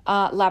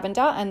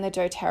lavender and the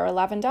doTERRA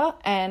lavender,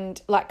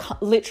 and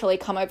literally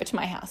come over to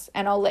my house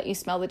and I'll let you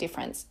smell the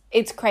difference.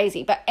 It's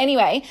crazy. But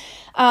anyway,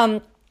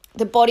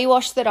 the body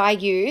wash that I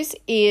use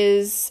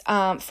is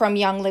from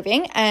Young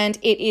Living, and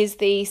it is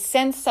the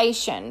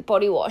Sensation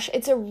body wash.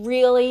 It's a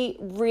really,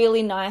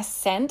 really nice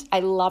scent. I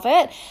love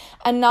it.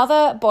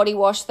 Another body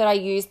wash that I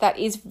use that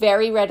is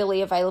very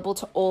readily available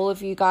to all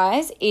of you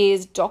guys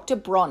is Dr.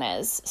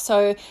 Bronner's.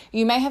 So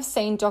you may have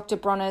seen Dr.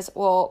 Bronner's,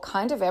 well,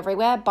 kind of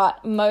everywhere,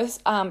 but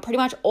most, pretty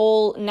much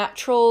all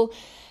natural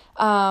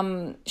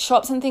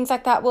shops and things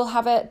like that will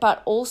have it.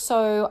 But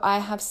also I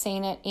have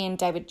seen it in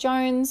David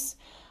Jones.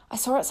 I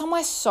saw it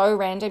somewhere so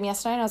random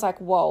yesterday and I was like,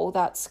 whoa,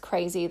 that's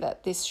crazy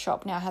that this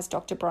shop now has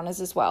Dr.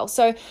 Bronner's as well.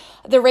 So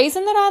the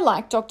reason that I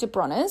like Dr.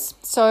 Bronner's,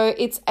 so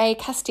it's a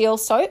Castile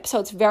soap, so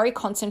it's very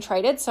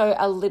concentrated. So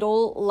a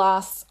little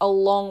lasts a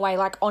long way.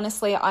 Like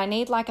honestly, I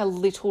need like a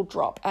little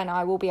drop and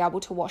I will be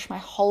able to wash my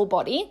whole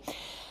body.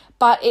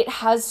 but it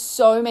has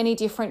so many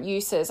different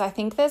uses. I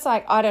think there's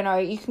like, I don't know,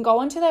 you can go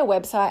onto their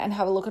website and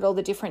have a look at all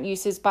the different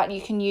uses, but you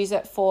can use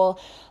it for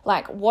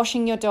like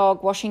washing your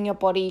dog, washing your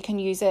body. You can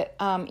use it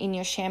in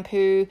your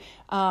shampoo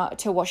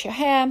to wash your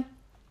hair.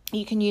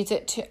 You can use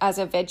it as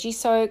a veggie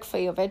soak for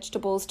your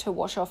vegetables to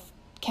wash off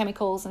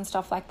chemicals and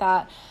stuff like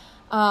that.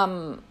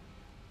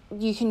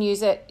 You can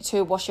use it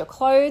to wash your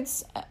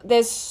clothes.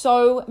 There's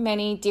so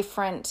many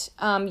different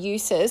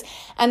uses,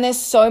 and there's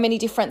so many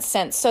different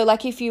scents. So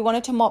like if you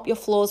wanted to mop your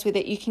floors with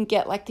it, you can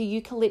get like the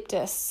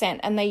eucalyptus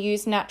scent, and they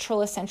use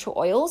natural essential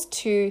oils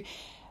to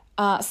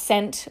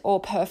scent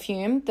or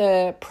perfume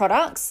the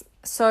products.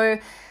 So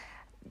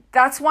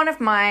that's one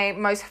of my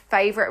most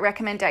favorite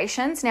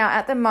recommendations. Now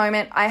at the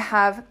moment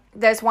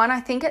there's one, I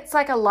think it's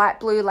like a light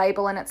blue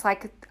label, and it's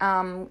like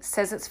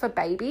says it's for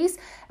babies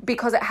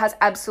because it has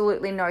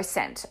absolutely no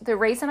scent. The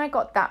reason I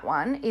got that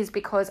one is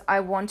because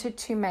I wanted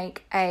to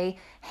make a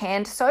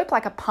hand soap,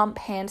 like a pump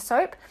hand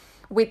soap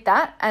with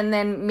that, and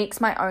then mix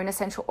my own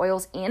essential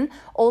oils in.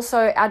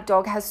 Also, our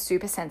dog has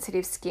super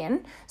sensitive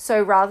skin,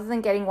 so rather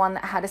than getting one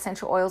that had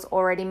essential oils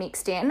already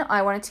mixed in,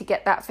 I wanted to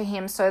get that for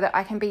him so that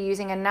I can be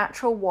using a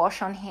natural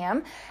wash on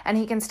him and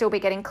he can still be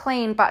getting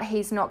clean, but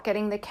he's not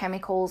getting the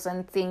chemicals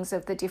and things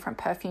of the different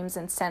perfumes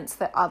and scents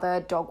that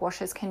other dog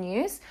washers can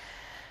use.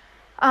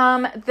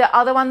 The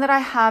other one that I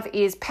have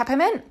is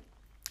peppermint.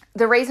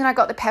 The reason I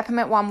got the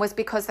peppermint one was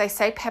because they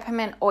say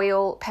peppermint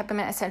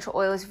essential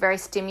oil is very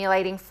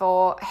stimulating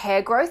for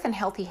hair growth and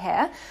healthy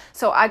hair.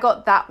 So I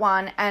got that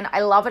one, and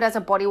I love it as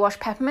a body wash.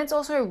 Peppermint's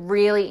also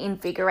really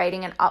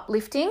invigorating and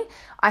uplifting.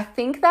 I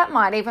think that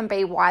might even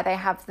be why they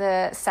have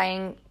the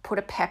saying, put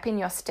a pep in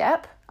your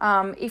step.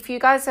 If you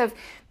guys have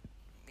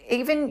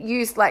even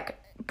used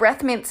like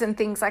breath mints and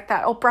things like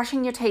that, or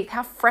brushing your teeth,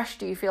 how fresh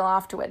do you feel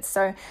afterwards?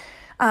 So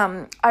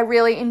I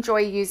really enjoy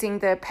using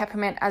the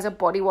peppermint as a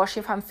body wash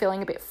if I'm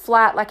feeling a bit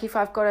flat. Like if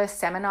I've got a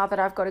seminar that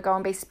I've got to go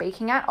and be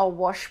speaking at, I'll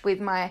wash with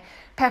my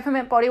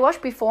peppermint body wash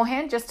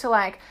beforehand just to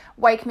like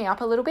wake me up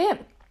a little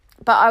bit.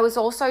 But I was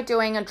also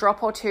doing a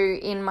drop or two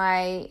in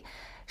my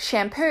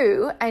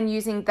shampoo and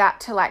using that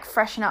to like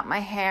freshen up my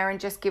hair and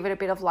just give it a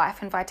bit of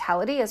life and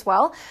vitality as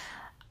well.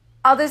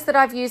 Others that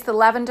I've used, the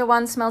lavender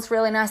one smells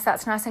really nice.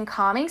 That's nice and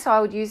calming. So I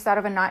would use that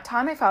over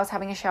nighttime if I was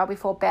having a shower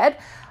before bed.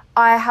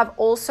 I have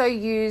also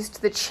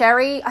used the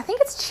cherry, I think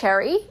it's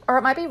cherry, or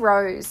it might be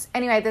rose.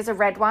 Anyway, there's a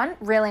red one,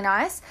 really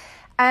nice.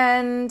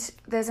 And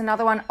there's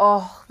another one,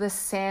 the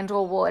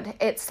sandalwood.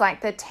 It's like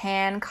the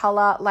tan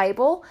color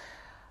label.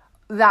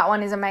 That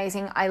one is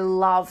amazing. I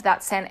love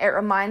that scent. It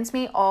reminds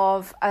me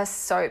of a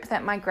soap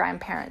that my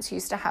grandparents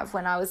used to have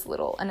when I was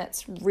little, and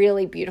it's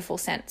really beautiful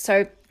scent.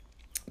 So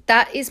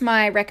that is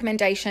my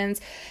recommendations.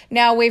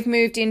 Now we've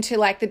moved into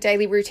like the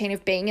daily routine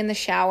of being in the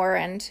shower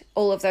and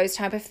all of those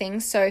type of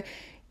things. So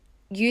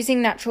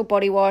using natural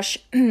body wash,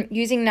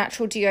 using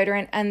natural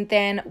deodorant, and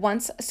then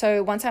once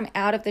I'm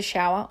out of the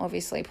shower,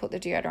 obviously put the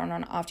deodorant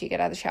on after you get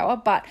out of the shower,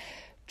 but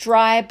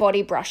dry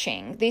body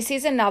brushing. This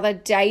is another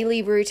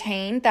daily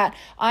routine that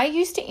I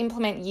used to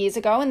implement years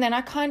ago, and then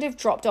I kind of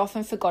dropped off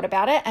and forgot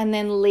about it. And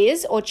then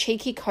Liz, or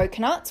Cheeky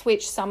Coconuts,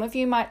 which some of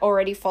you might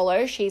already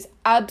follow, she's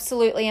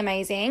absolutely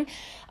amazing.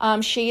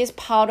 She is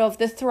part of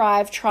the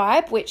Thrive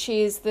Tribe, which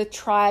is the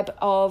tribe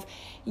of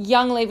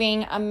young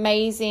living,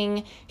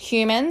 amazing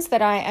humans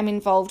that I am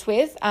involved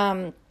with.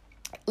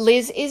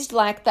 Liz is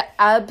like the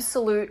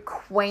absolute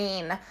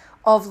queen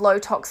of low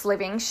tox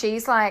living.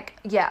 She's like,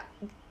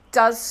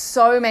 does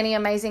so many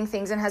amazing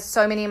things and has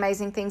so many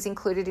amazing things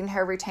included in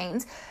her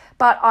routines.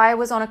 But I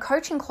was on a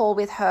coaching call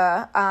with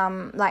her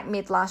like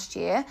mid last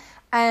year,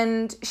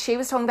 and she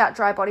was talking about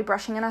dry body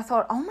brushing, and I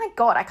thought, oh my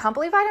God, I can't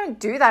believe I don't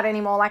do that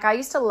anymore. Like I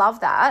used to love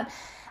that.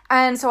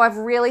 And so I've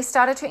really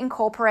started to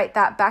incorporate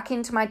that back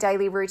into my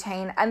daily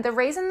routine. And the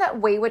reason that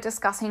we were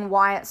discussing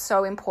why it's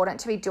so important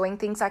to be doing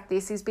things like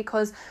this is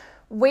because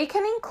we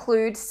can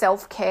include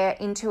self-care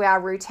into our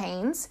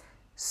routines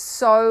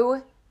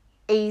so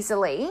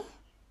easily,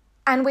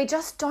 and we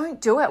just don't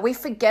do it. We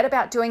forget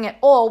about doing it,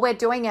 or we're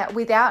doing it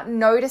without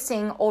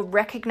noticing or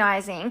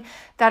recognizing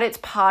that it's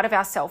part of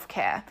our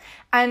self-care.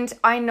 And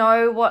I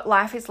know what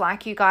life is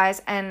like, you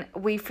guys, and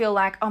we feel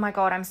like, oh my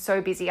God, I'm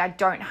so busy. I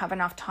don't have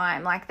enough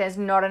time. Like there's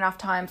not enough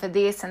time for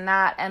this and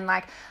that. And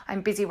like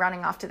I'm busy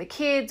running after the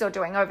kids or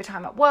doing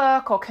overtime at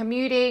work or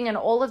commuting and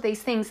all of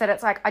these things that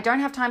it's like, I don't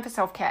have time for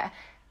self-care.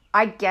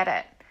 I get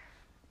it.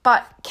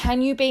 But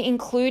can you be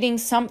including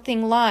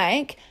something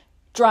like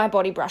dry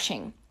body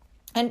brushing?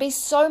 And be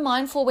so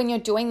mindful when you're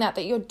doing that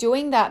you're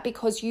doing that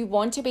because you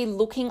want to be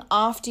looking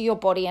after your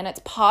body and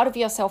it's part of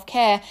your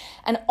self-care.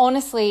 And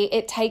honestly,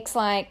 it takes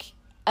like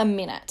a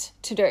minute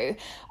to do.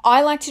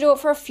 I like to do it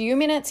for a few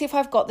minutes if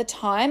I've got the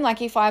time,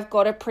 like if I've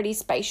got a pretty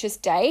spacious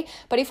day.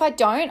 But if I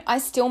don't, I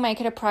still make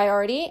it a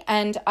priority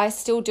and I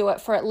still do it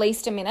for at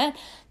least a minute.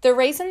 The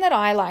reason that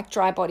I like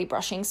dry body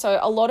brushing, so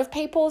a lot of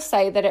people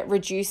say that it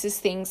reduces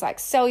things like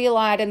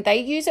cellulite, and they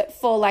use it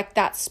for like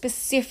that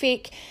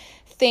specific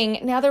thing.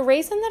 Now, the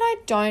reason that I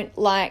don't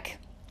like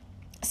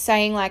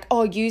saying like,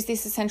 oh, use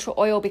this essential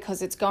oil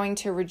because it's going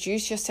to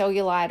reduce your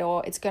cellulite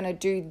or it's going to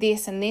do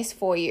this and this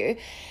for you,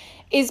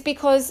 is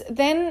because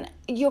then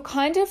you're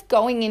kind of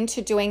going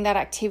into doing that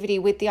activity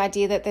with the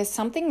idea that there's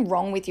something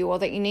wrong with you or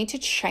that you need to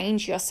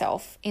change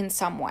yourself in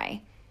some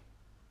way.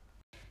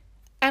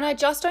 And I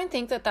just don't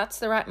think that that's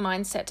the right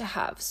mindset to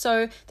have.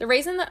 So the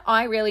reason that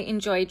I really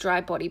enjoy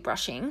dry body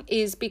brushing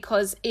is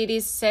because it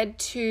is said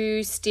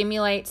to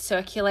stimulate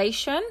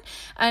circulation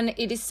and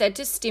it is said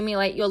to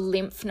stimulate your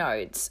lymph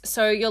nodes.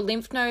 So your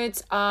lymph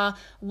nodes are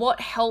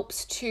what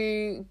helps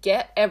to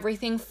get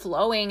everything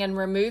flowing and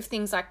remove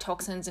things like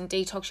toxins and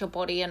detox your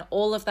body and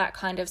all of that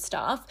kind of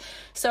stuff.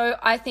 So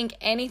I think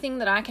anything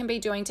that I can be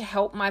doing to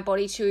help my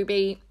body to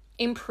be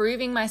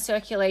improving my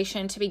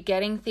circulation, to be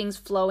getting things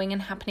flowing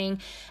and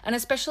happening, and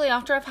especially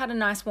after I've had a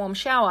nice warm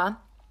shower,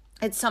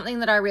 it's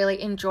something that I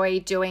really enjoy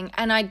doing,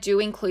 and I do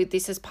include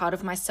this as part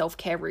of my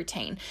self-care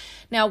routine.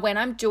 Now, when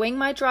I'm doing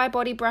my dry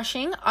body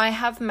brushing, I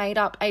have made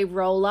up a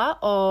roller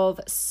of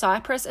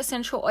cypress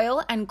essential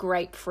oil and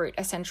grapefruit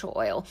essential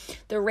oil.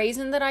 The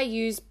reason that I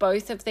use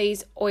both of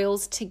these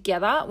oils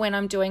together when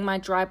I'm doing my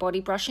dry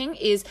body brushing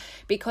is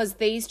because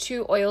these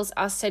two oils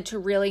are said to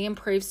really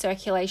improve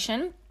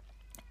circulation.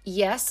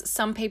 Yes,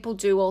 some people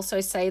do also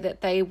say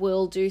that they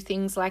will do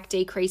things like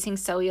decreasing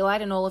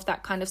cellulite and all of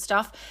that kind of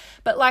stuff.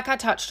 But like I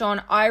touched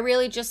on, I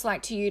really just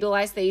like to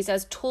utilize these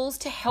as tools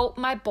to help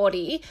my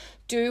body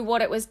do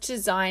what it was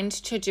designed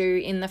to do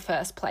in the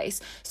first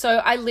place. So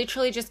I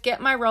literally just get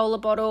my roller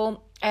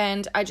bottle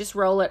and I just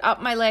roll it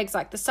up my legs,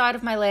 like the side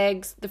of my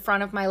legs, the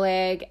front of my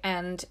leg,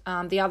 and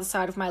the other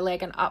side of my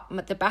leg and up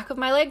the back of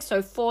my leg.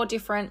 So 4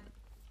 different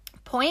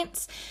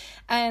points.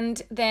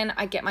 And then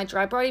I get my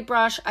dry body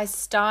brush. I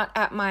start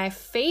at my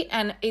feet,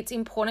 and it's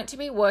important to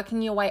be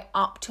working your way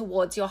up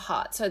towards your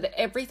heart so that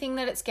everything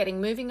that it's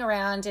getting moving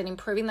around and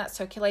improving that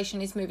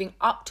circulation is moving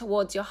up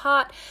towards your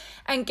heart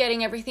and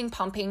getting everything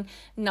pumping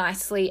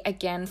nicely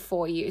again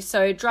for you.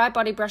 So dry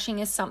body brushing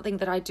is something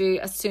that I do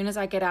as soon as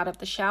I get out of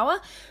the shower.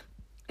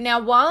 Now,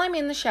 while I'm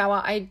in the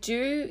shower, I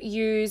do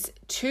use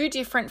 2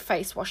 different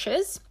face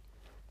washes.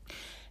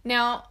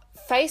 Now,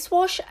 face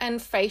wash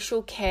and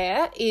facial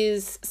care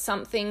is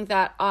something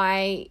that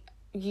I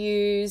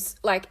use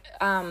like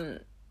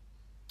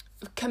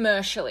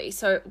commercially.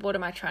 So what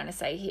am I trying to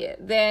say here?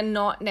 They're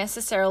not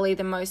necessarily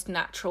the most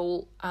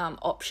natural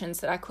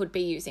options that I could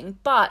be using.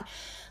 But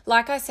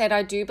like I said,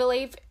 I do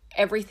believe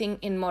everything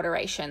in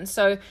moderation.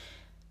 So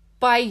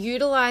by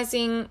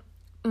utilizing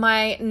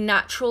my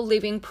natural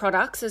living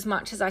products as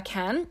much as I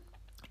can,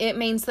 it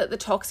means that the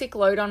toxic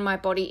load on my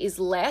body is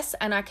less,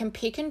 and I can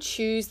pick and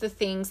choose the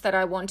things that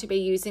I want to be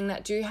using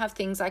that do have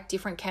things like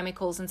different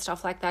chemicals and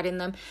stuff like that in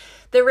them.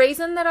 The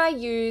reason that I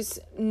use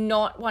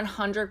not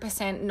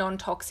 100%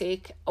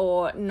 non-toxic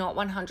or not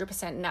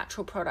 100%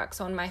 natural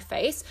products on my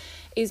face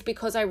is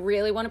because I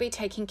really want to be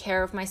taking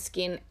care of my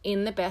skin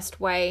in the best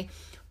way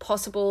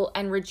possible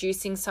and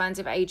reducing signs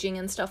of aging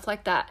and stuff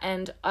like that.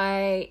 And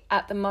I,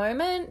 at the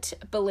moment,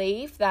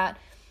 believe that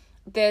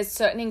there's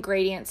certain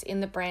ingredients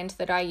in the brand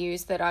that I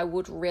use that I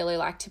would really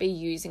like to be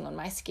using on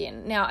my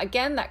skin. Now,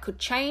 again, that could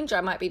change. I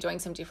might be doing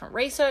some different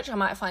research. I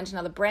might find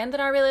another brand that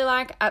I really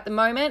like. At the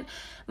moment,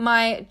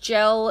 my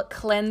gel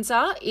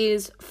cleanser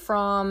is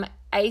from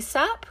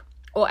ASAP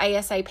or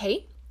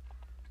ASAP.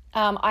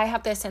 I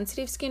have their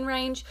sensitive skin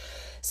range.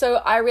 So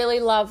I really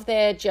love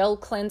their gel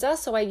cleanser.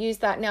 So I use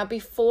that. Now,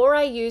 before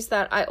I use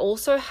that, I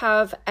also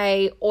have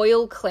a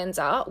oil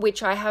cleanser,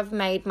 which I have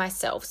made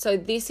myself. So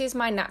this is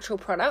my natural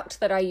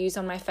product that I use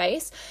on my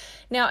face.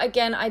 Now,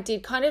 again, I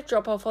did kind of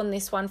drop off on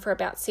this one for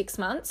about 6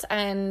 months.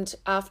 And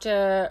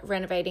after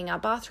renovating our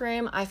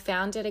bathroom, I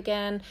found it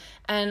again.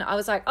 And I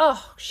was like,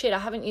 oh, shit, I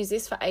haven't used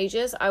this for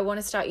ages. I want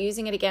to start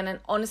using it again. And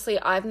honestly,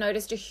 I've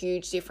noticed a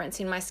huge difference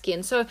in my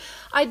skin. So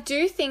I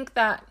do think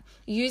that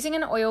using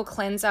an oil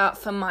cleanser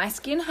for my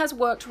skin has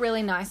worked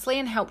really nicely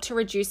and helped to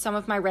reduce some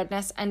of my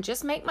redness and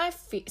just make my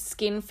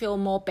skin feel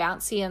more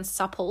bouncy and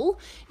supple,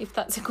 if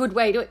that's a good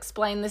way to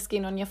explain the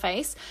skin on your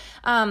face.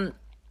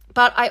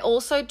 But I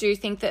also do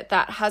think that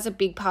that has a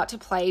big part to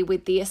play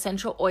with the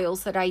essential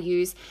oils that I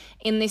use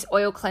in this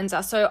oil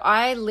cleanser. So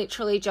I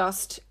literally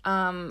just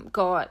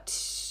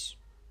got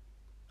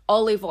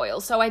olive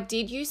oil. So I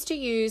did used to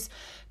use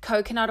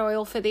coconut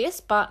oil for this,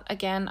 but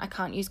again, I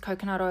can't use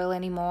coconut oil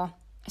anymore.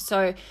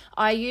 So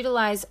I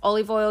utilize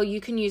olive oil.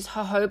 You can use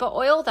jojoba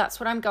oil. That's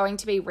what I'm going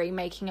to be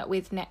remaking it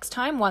with next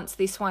time once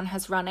this one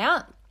has run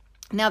out.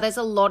 Now, there's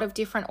a lot of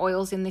different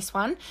oils in this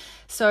one.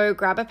 So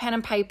grab a pen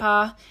and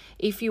paper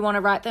if you want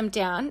to write them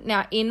down.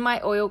 Now, in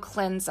my oil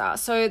cleanser,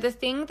 so the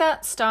thing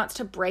that starts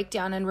to break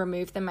down and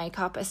remove the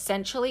makeup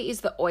essentially is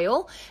the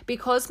oil.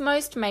 Because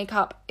most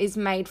makeup is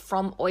made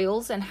from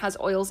oils and has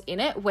oils in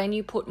it, when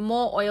you put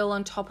more oil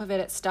on top of it,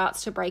 it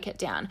starts to break it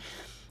down.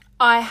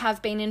 I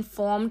have been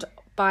informed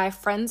by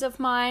friends of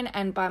mine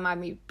and by my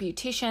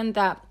beautician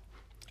that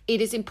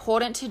it is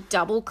important to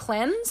double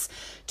cleanse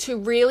to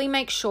really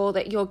make sure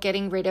that you're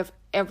getting rid of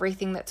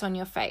everything that's on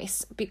your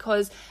face,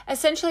 because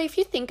essentially, if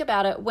you think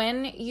about it,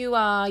 when you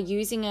are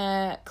using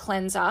a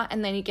cleanser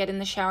and then you get in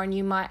the shower and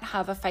you might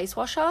have a face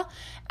washer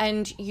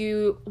and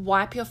you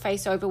wipe your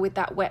face over with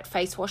that wet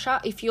face washer,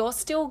 if you're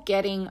still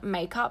getting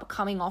makeup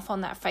coming off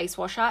on that face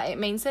washer, it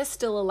means there's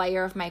still a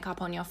layer of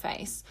makeup on your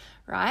face,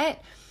 right?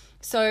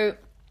 So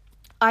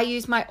I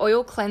use my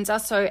oil cleanser.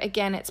 So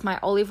again, it's my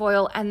olive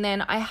oil, and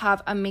then I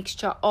have a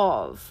mixture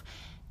of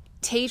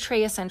tea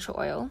tree essential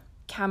oil,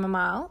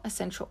 chamomile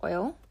essential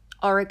oil,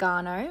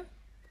 oregano,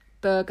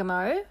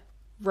 bergamot,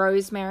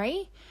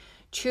 rosemary,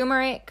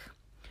 turmeric,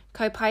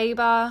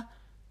 copaiba,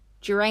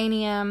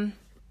 geranium,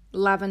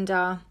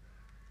 lavender,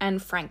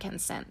 and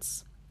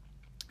frankincense.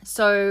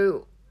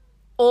 So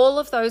all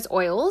of those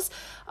oils,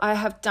 I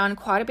have done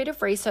quite a bit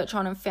of research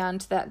on and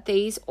found that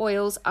these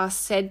oils are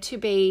said to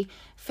be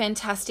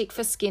fantastic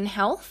for skin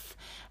health,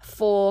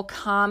 for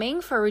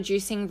calming, for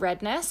reducing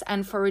redness,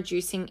 and for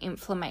reducing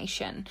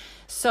inflammation.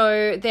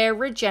 So they're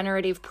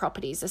regenerative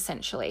properties,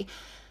 essentially.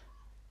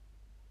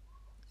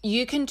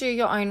 You can do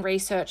your own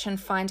research and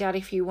find out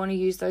if you want to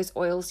use those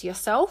oils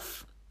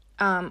yourself,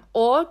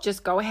 or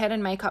just go ahead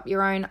and make up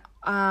your own.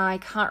 I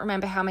can't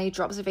remember how many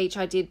drops of each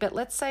I did, but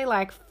let's say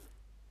like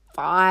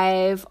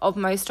 5 of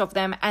most of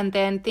them. And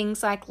then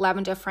things like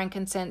lavender,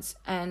 frankincense,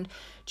 and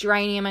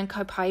geranium and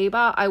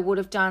copaiba, I would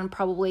have done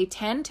probably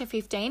 10 to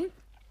 15.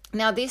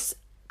 Now this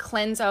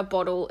cleanser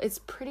bottle is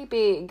pretty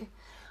big.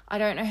 I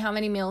don't know how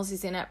many mils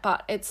is in it,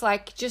 but it's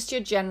like just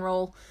your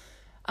general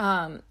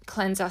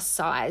cleanser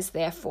size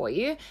there for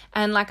you.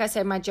 And like I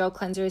said, my gel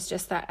cleanser is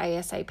just that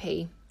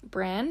ASAP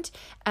brand.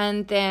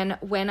 And then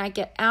when I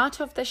get out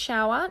of the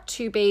shower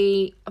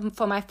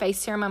for my face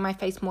serum and my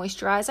face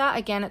moisturizer,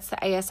 again, it's the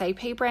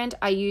ASAP brand.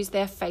 I use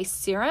their face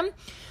serum.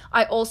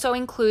 I also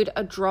include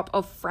a drop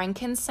of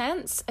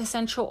frankincense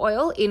essential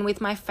oil in with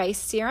my face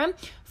serum.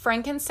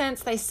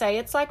 Frankincense, they say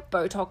it's like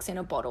Botox in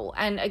a bottle.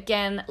 And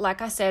again,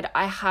 like I said,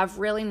 I have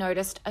really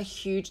noticed a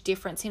huge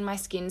difference in my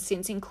skin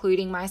since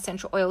including my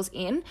essential oils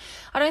in.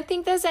 I don't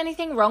think there's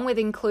anything wrong with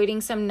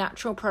including some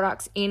natural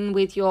products in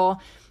with your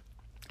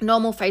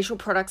normal facial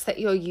products that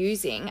you're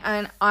using.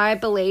 And I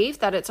believe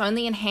that it's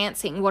only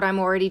enhancing what I'm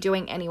already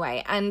doing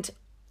anyway. And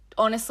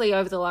honestly,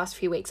 over the last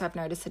few weeks, I've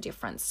noticed a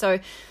difference. So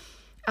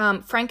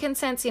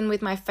frankincense in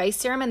with my face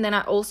serum, and then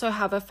I also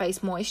have a face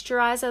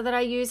moisturizer that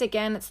I use.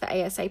 Again, it's the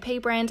ASAP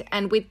brand,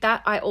 and with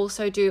that I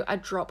also do a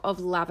drop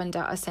of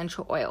lavender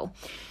essential oil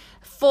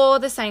for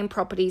the same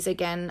properties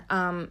again,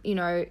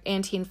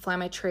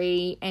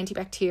 anti-inflammatory,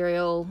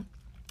 antibacterial,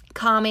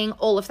 calming,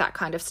 all of that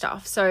kind of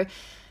stuff. So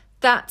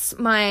that's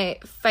my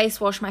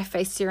face wash, my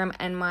face serum,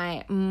 and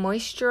my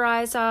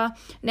moisturizer.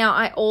 Now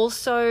I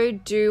also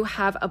do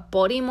have a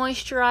body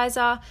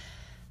moisturizer.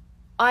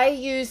 I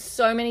use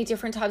so many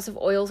different types of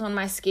oils on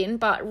my skin,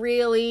 but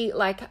really,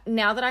 like,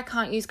 now that I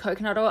can't use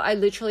coconut oil, I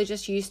literally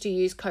just used to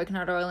use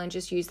coconut oil and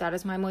just use that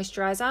as my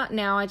moisturizer.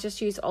 Now I just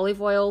use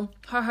olive oil,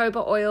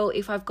 jojoba oil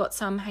if I've got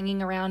some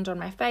hanging around on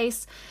my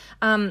face.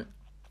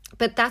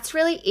 But that's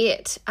really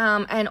it.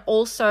 And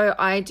also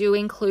I do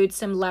include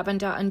some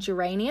lavender and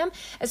geranium,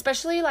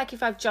 especially like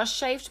if I've just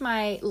shaved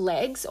my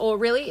legs, or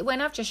really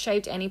when I've just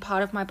shaved any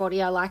part of my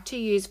body, I like to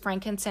use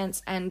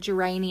frankincense and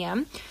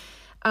geranium.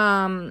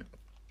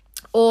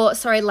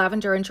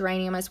 Lavender and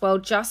geranium as well,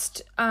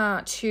 just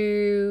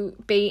to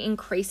be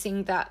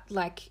increasing that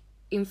like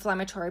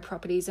inflammatory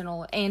properties and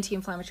all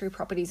anti-inflammatory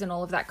properties and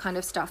all of that kind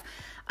of stuff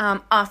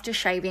after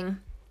shaving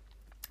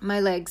my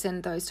legs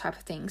and those type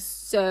of things.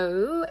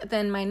 So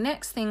then my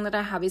next thing that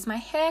I have is my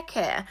hair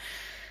care.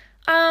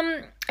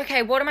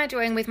 Okay, what am I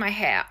doing with my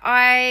hair?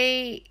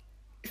 I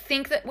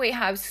think that we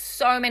have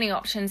so many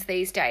options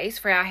these days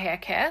for our hair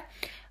care.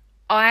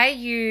 I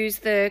use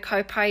the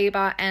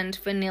Copaiba and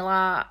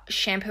Vanilla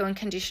shampoo and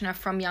conditioner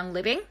from Young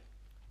Living.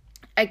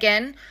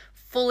 Again,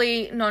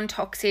 fully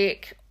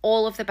non-toxic,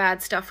 all of the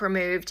bad stuff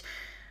removed.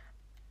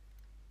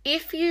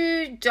 If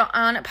you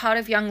aren't a part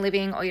of Young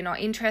Living or you're not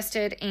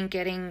interested in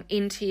getting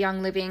into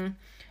Young Living,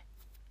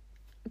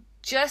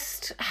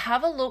 just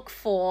have a look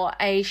for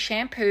a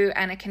shampoo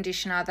and a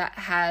conditioner that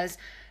has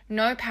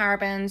no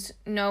parabens,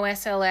 no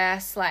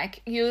SLS.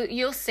 Like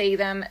you'll see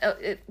them.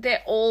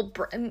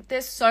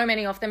 There's so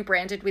many of them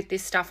branded with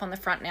this stuff on the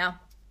front now.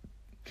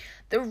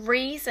 The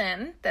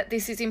reason that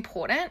this is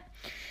important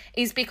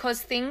is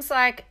because things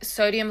like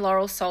sodium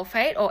lauryl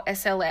sulfate or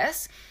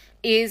SLS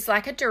is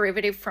like a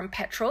derivative from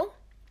petrol.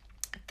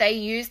 They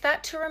use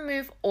that to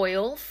remove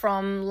oil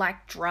from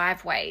like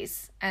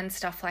driveways and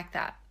stuff like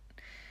that.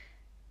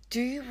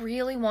 Do you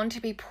really want to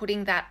be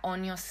putting that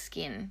on your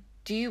skin?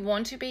 Do you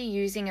want to be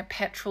using a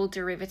petrol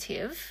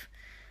derivative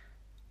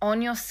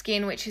on your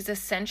skin, which is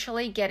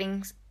essentially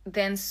getting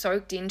then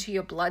soaked into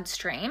your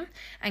bloodstream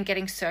and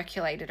getting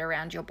circulated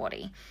around your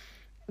body?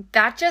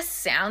 That just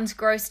sounds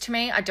gross to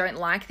me. I don't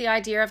like the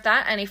idea of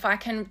that. And if I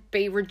can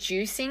be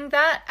reducing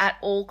that at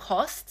all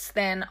costs,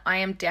 then I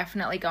am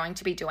definitely going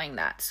to be doing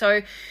that.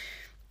 So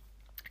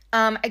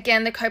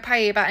again, the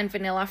Copaiba and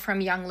Vanilla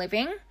from Young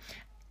Living.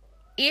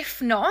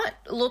 if not,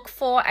 look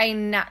for a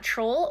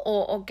natural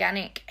or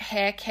organic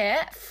hair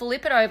care,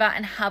 flip it over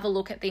and have a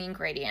look at the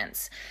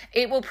ingredients.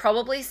 It will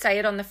probably say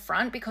it on the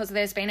front because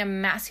there's been a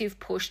massive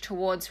push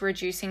towards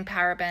reducing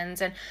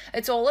parabens, and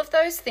it's all of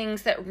those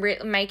things that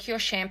make your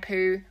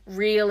shampoo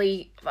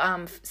really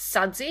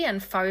sudsy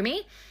and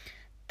foamy.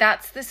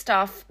 That's the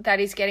stuff that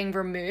is getting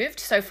removed.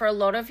 So for a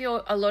lot of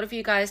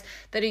you guys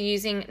that are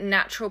using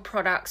natural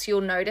products,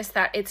 you'll notice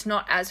that it's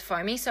not as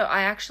foamy. So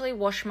I actually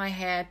wash my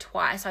hair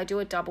twice. I do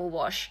a double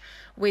wash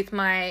with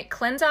my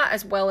cleanser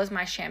as well as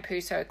my shampoo.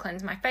 So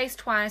cleanse my face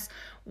twice,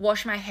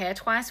 wash my hair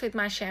twice with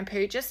my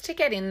shampoo, just to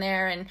get in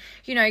there and,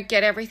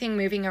 get everything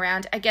moving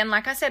around. Again,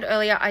 like I said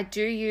earlier, I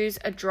do use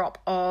a drop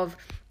of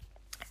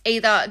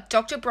either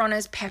Dr.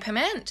 Bronner's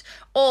peppermint,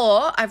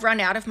 or I've run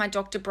out of my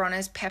Dr.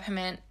 Bronner's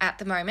peppermint at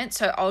the moment,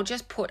 so I'll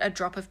just put a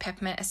drop of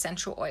peppermint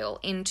essential oil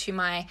into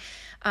my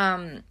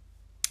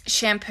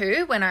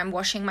shampoo when I'm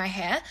washing my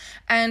hair.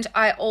 And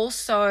I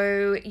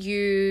also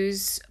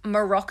use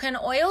Moroccan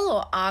oil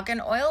or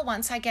argan oil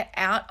once I get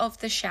out of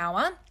the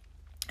shower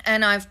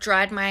and I've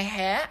dried my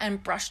hair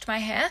and brushed my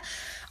hair.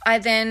 I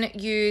then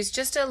use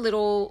just a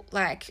little,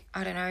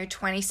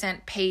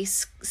 20-cent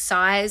piece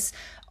size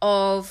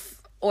of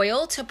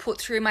oil to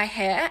put through my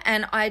hair,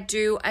 and I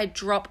do a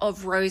drop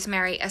of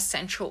rosemary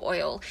essential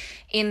oil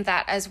in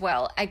that as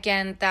well.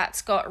 Again,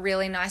 that's got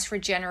really nice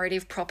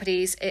regenerative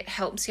properties. It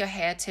helps your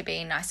hair to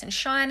be nice and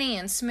shiny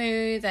and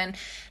smooth, and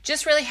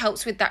just really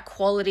helps with that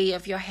quality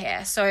of your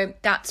hair. So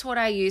that's what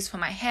I use for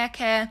my hair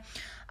care.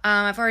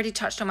 I've already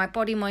touched on my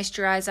body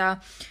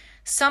moisturizer.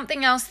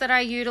 Something else that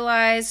I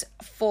utilize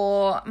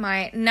for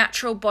my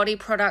natural body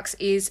products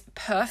is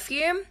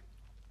perfume.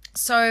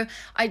 So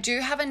I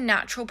do have a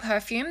natural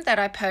perfume that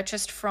I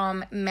purchased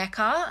from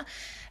Mecca,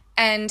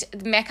 and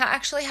Mecca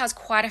actually has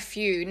quite a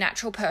few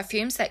natural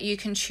perfumes that you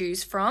can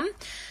choose from.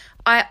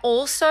 I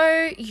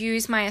also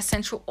use my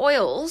essential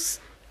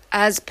oils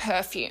as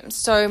perfumes.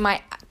 So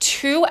my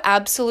two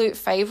absolute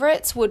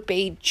favorites would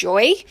be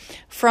Joy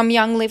from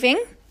Young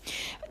Living.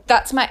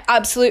 That's my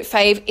absolute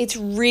fave. It's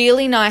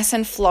really nice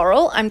and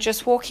floral. I'm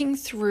just walking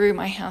through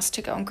my house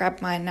to go and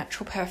grab my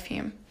natural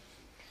perfume,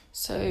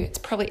 so it's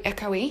probably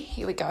echoey.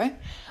 Here we go.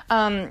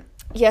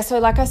 So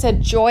like I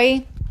said,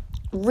 Joy,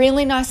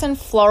 really nice and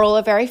floral,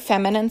 a very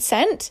feminine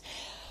scent.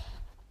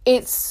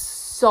 It's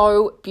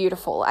so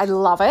beautiful. I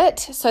love it.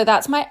 So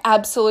that's my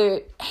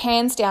absolute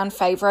hands down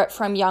favorite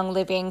from Young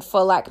Living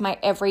for my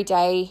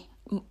everyday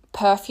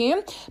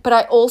perfume. But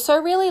I also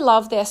really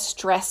love their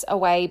Stress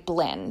Away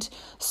blend.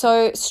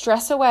 So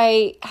Stress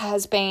Away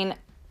has been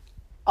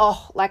a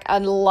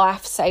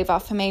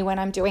lifesaver for me when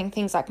I'm doing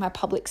things like my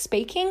public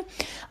speaking.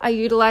 I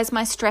utilize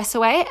my Stress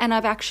Away, and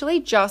I've actually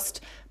just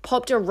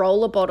popped a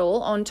roller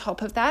bottle on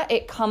top of that.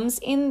 It comes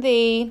in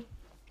the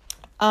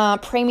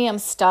premium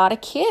starter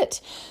kit.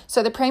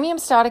 So the premium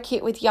starter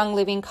kit with Young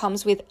Living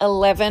comes with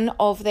 11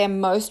 of their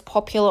most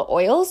popular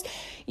oils.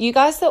 You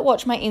guys that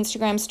watch my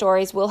Instagram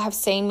stories will have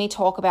seen me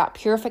talk about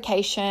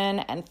Purification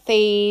and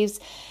Thieves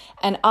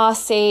and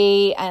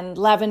RC and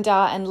lavender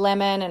and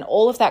lemon and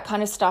all of that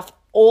kind of stuff.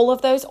 All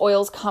of those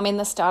oils come in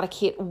the starter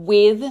kit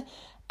with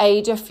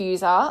a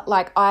diffuser.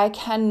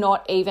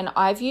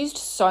 I've used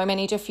so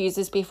many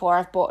diffusers before.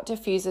 I've bought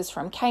diffusers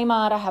from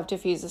Kmart. I have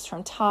diffusers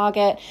from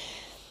Target.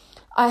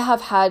 I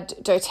have had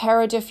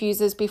doTERRA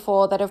diffusers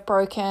before that have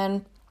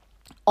broken.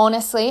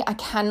 Honestly, I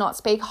cannot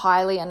speak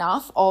highly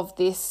enough of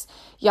this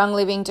Young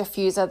Living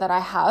diffuser that I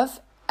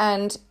have.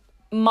 And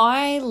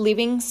my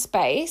living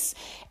space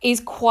is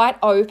quite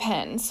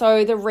open.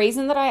 So the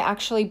reason that I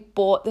actually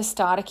bought the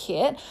starter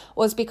kit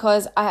was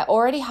because I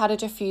already had a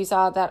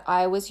diffuser that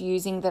I was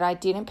using that I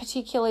didn't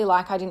particularly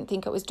like. I didn't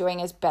think it was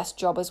doing as best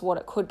job as what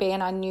it could be.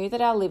 And I knew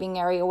that our living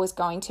area was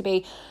going to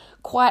be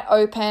quite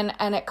open,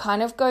 and it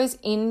kind of goes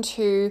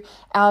into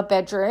our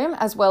bedroom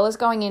as well as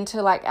going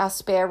into our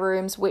spare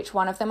rooms, which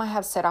one of them I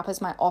have set up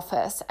as my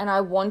office. And I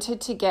wanted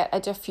to get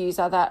a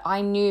diffuser that I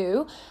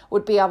knew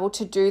would be able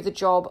to do the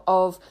job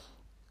of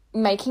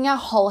making our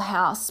whole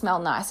house smell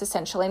nice,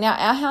 essentially. Now,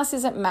 our house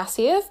isn't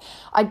massive.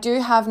 I do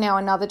have now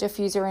another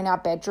diffuser in our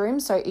bedroom.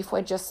 So if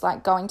we're just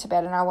going to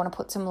bed and I want to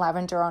put some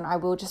lavender on, I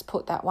will just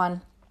put that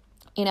one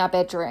in our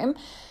bedroom.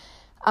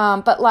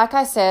 But like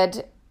I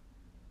said,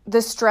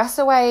 the Stress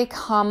Away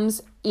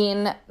comes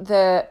in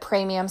the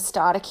premium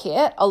starter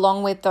kit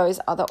along with those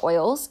other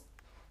oils.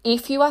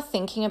 If you are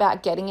thinking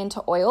about getting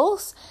into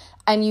oils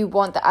and you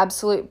want the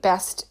absolute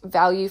best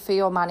value for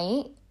your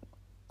money,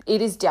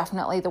 it is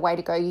definitely the way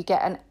to go. You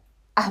get an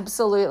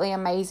absolutely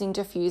amazing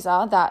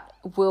diffuser that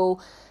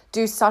will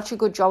do such a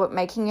good job at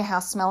making your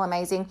house smell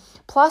amazing.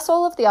 Plus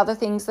all of the other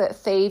things that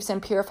Thieves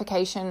and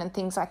Purification and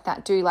things like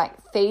that do.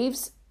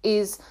 Thieves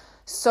is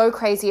so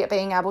crazy at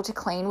being able to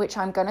clean, which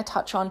I'm going to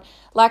touch on.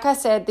 Like I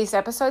said, this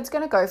episode's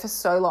going to go for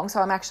so long,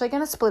 so I'm actually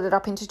going to split it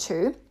up into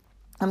two.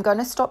 I'm going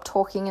to stop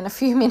talking in a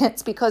few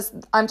minutes because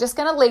I'm just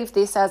going to leave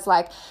this as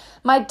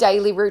my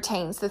daily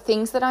routines, the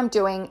things that I'm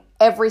doing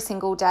every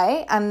single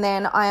day. And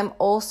then I am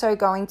also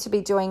going to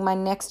be doing, my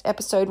next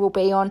episode will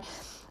be on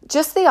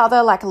just the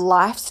other like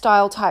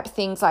lifestyle type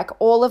things, like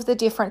all of the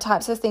different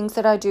types of things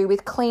that I do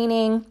with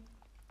cleaning,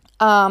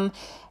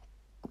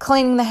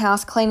 cleaning the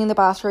house, cleaning the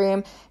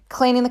bathroom,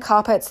 cleaning the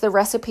carpets, the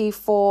recipe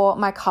for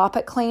my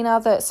carpet cleaner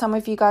that some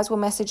of you guys were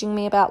messaging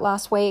me about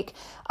last week,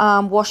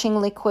 washing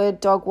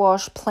liquid, dog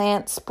wash,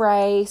 plant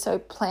spray, so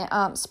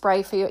plant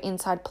spray for your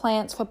inside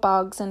plants for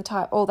bugs and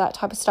all that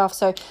type of stuff.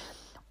 So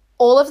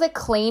all of the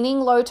cleaning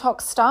low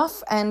tox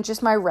stuff and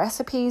just my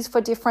recipes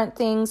for different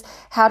things,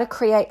 how to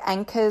create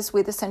anchors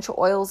with essential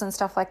oils and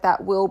stuff like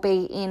that will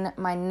be in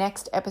my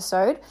next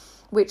episode,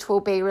 which will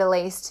be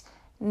released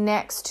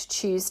next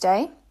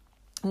Tuesday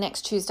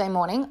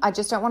morning. I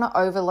just don't want to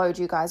overload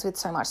you guys with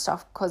so much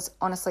stuff because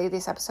honestly,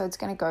 this episode's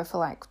going to go for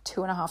like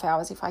 2.5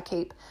 hours if I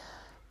keep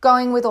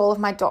going with all of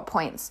my dot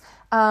points.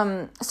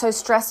 So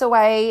Stress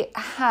Away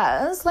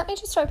has, let me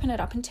just open it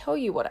up and tell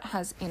you what it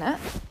has in it.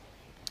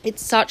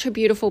 It's such a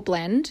beautiful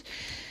blend.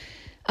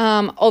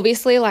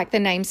 Obviously, like the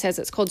name says,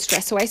 it's called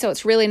Stress Away, so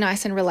it's really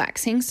nice and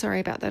relaxing.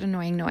 Sorry about that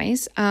annoying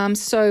noise.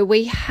 So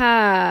we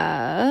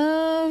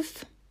have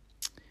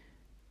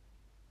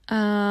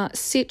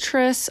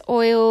citrus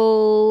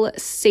oil,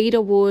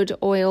 cedarwood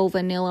oil,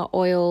 vanilla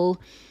oil,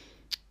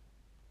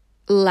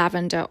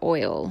 lavender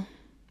oil,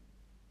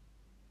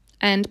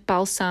 and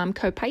balsam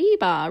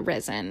copaiba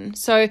resin.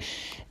 So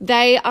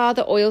they are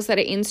the oils that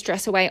are in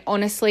Stress Away.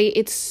 Honestly,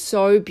 it's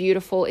so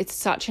beautiful. It's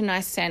such a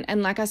nice scent.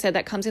 And like I said,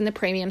 that comes in the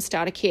premium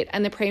starter kit.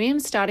 And the premium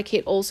starter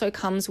kit also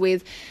comes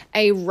with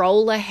a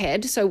roller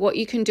head. So what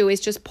you can do is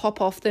just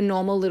pop off the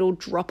normal little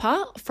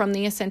dropper from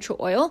the essential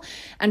oil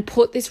and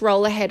put this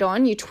roller head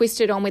on. You twist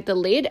it on with the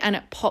lid and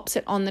it pops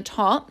it on the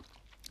top.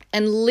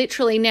 And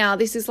literally now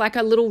this is like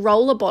a little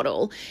roller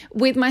bottle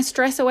with my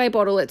Stress Away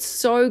bottle. It's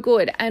so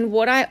good. And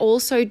what I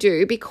also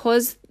do,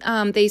 because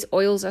these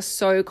oils are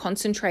so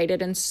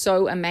concentrated and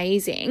so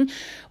amazing,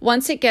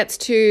 once it gets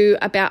to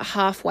about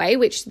halfway,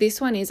 which this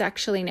one is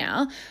actually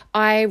now,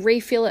 I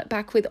refill it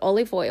back with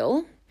olive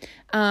oil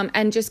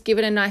and just give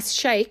it a nice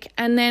shake.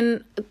 And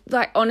then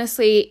like,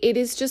 honestly, it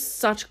is just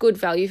such good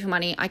value for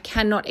money. I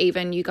cannot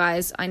even, you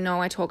guys, I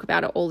know I talk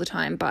about it all the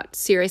time, but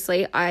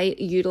seriously, I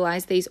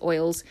utilize these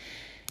oils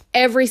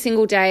every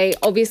single day.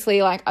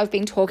 Obviously, like I've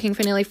been talking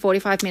for nearly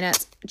 45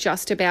 minutes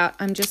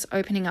I'm just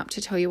opening up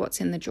to tell you what's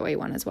in the Joy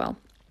one as well.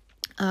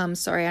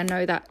 Sorry, I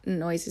know that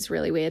noise is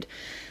really weird.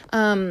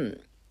 I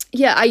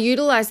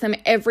utilize them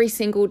every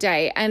single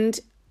day. And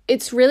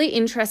it's really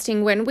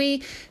interesting when we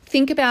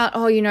think about,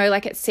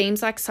 like it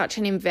seems like such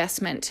an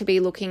investment to be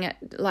looking at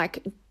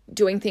like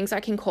doing things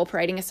like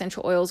incorporating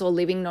essential oils or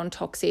living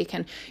non-toxic,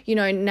 and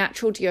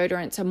natural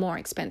deodorants are more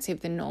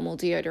expensive than normal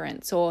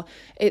deodorants, or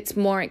it's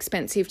more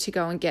expensive to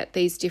go and get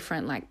these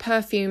different like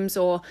perfumes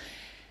or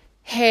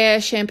hair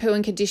shampoo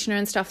and conditioner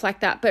and stuff like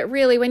that. But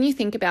really, when you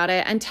think about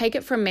it, and take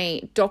it from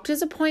me,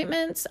 doctor's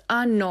appointments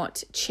are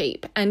not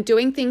cheap, and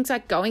doing things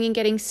like going and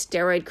getting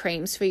steroid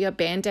creams for your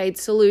Band-Aid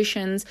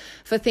solutions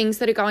for things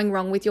that are going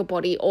wrong with your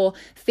body, or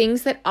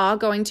things that are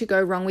going to go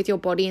wrong with your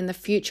body in the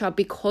future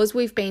because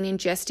we've been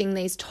ingesting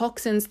these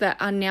toxins that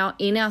are now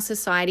in our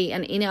society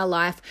and in our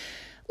life.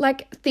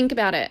 Like, think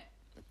about it.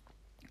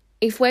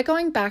 If we're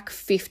going back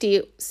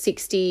 50,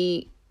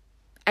 60,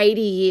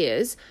 80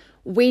 years,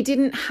 we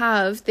didn't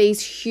have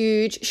these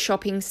huge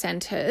shopping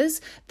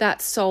centers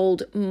that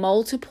sold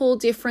multiple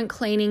different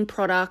cleaning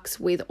products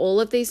with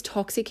all of these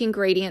toxic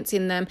ingredients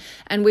in them,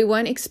 and we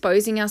weren't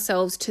exposing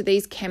ourselves to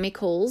these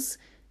chemicals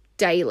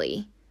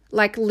daily.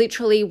 Like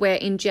literally we're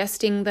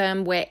ingesting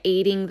them, we're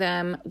eating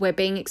them, we're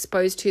being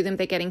exposed to them,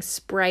 they're getting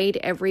sprayed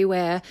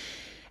everywhere.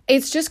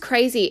 It's just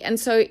crazy. And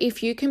so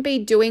if you can be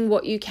doing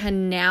what you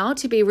can now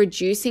to be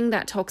reducing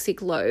that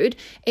toxic load,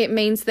 it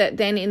means that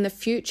then in the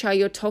future,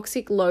 your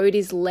toxic load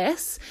is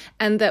less,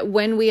 and that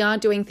when we are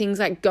doing things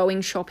like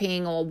going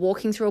shopping or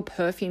walking through a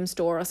perfume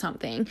store or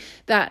something,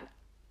 that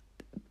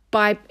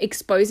by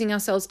exposing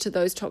ourselves to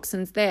those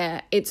toxins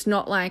there, it's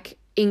not like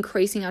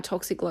increasing our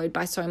toxic load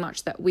by so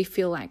much that we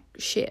feel like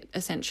shit,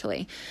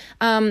 essentially.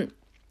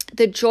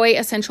 The Joy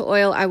essential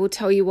oil, I will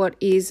tell you what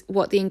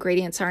the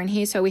ingredients are in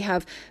here. So we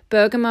have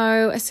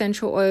bergamot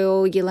essential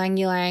oil, ylang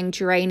ylang,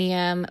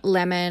 geranium,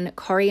 lemon,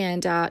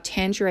 coriander,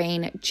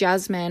 tangerine,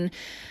 jasmine,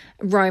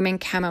 Roman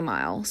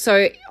chamomile.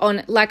 So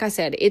like I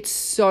said, it's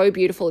so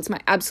beautiful. It's my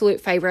absolute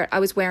favorite. I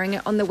was wearing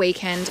it on the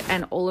weekend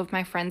and all of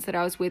my friends that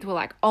I was with were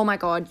like, "Oh my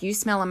God, you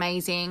smell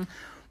amazing.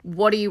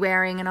 What are you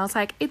wearing?" And I was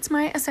like, "It's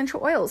my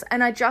essential oils."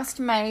 And I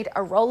just made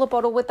a roller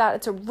bottle with that.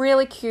 It's a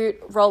really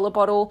cute roller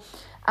bottle.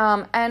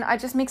 And I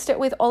just mixed it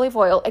with olive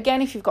oil.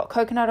 Again, if you've got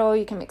coconut oil,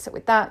 you can mix it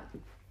with that.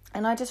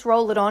 And I just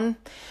roll it on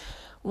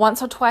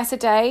once or twice a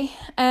day,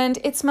 and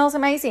it smells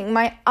amazing.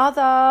 My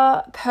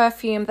other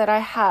perfume that I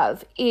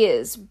have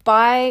is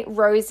by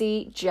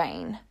Rosie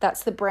Jane.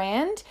 That's the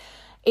brand.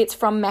 It's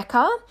from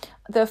Mecca.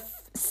 The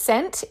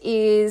scent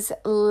is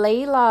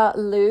Layla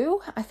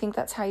Lou. I think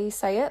that's how you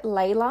say it.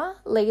 Layla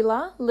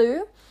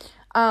Lou.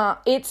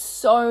 It's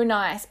so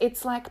nice.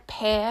 It's like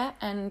pear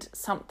and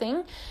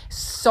something.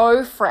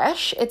 So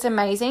fresh. It's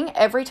amazing.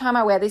 Every time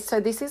I wear this. So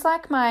this is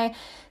like my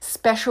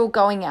special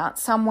going out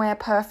somewhere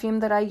perfume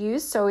that I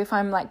use. So if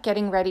I'm like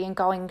getting ready and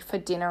going for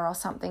dinner or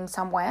something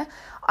somewhere,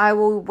 I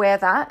will wear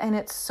that, and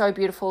it's so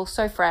beautiful,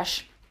 so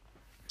fresh.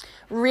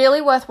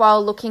 Really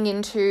worthwhile looking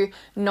into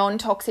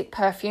non-toxic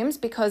perfumes,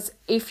 because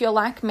if you're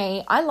like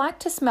me, I like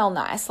to smell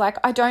nice. Like,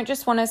 I don't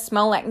just want to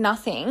smell like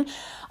nothing.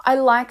 I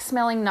like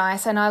smelling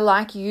nice, and I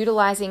like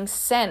utilizing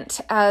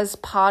scent as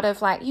part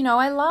of, like, you know,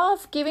 I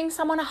love giving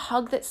someone a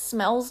hug that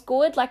smells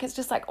good. Like, it's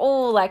just like,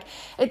 oh, like,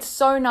 it's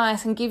so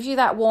nice and gives you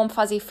that warm,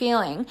 fuzzy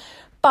feeling.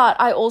 But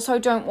I also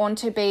don't want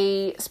to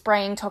be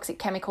spraying toxic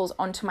chemicals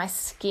onto my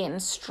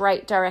skin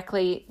straight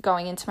directly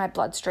going into my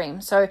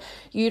bloodstream. So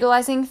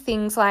utilizing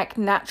things like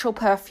natural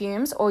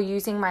perfumes or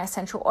using my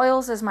essential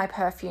oils as my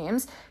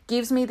perfumes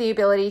gives me the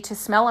ability to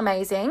smell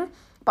amazing,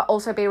 but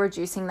also be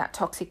reducing that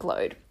toxic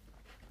load.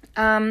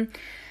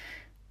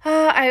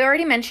 I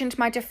already mentioned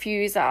my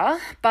diffuser,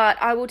 but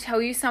I will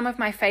tell you some of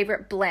my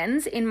favorite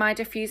blends in my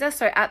diffuser.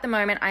 So at the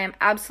moment, I am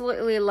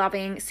absolutely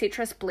loving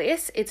Citrus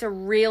Bliss. It's a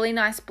really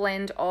nice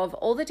blend of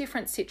all the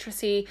different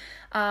citrusy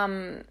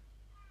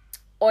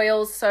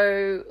oils.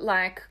 So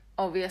like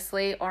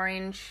obviously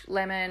orange,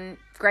 lemon,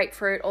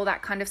 grapefruit, all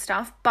that kind of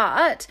stuff.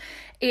 But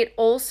it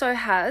also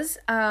has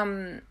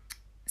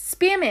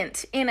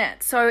spearmint in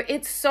it, so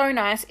it's so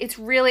nice. It's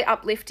really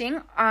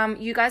uplifting.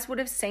 You guys would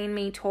have seen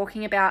me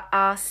talking about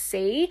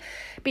RC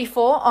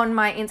before on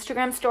my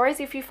Instagram stories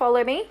if you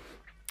follow me.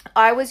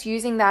 I was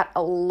using that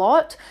a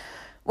lot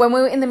when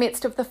we were in the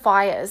midst of the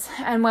fires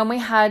and when we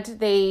had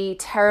the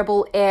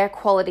terrible air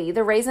quality.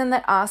 The reason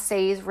that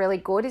RC is really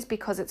good is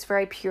because it's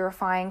very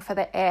purifying for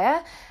the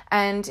air,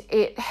 and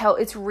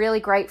it's really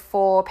great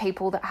for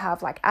people that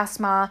have like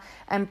asthma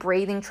and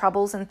breathing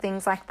troubles and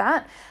things like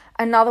that.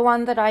 Another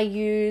one that I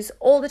use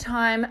all the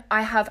time,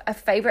 I have a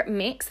favorite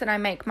mix that I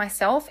make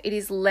myself. It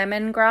is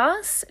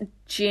lemongrass,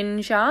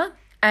 ginger,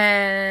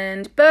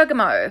 and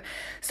bergamot.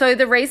 So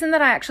the reason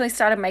that I actually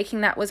started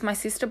making that was my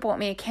sister bought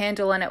me a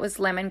candle and it was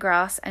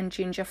lemongrass and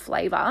ginger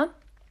flavor.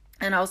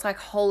 And I was like,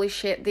 holy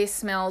shit, this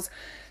smells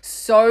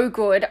so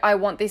good. I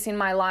want this in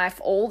my life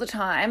all the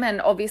time.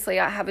 And obviously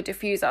I have a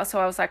diffuser, so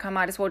I was like, I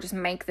might as well just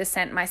make the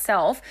scent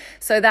myself.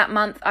 So that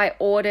month I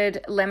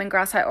ordered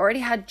lemongrass. I already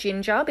had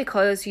ginger,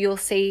 because you'll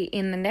see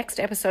in the next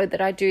episode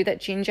that I do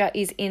that ginger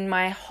is in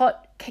my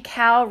hot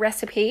cacao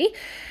recipe.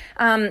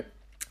 And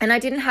I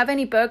didn't have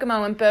any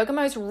bergamot, and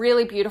bergamot is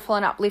really beautiful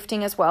and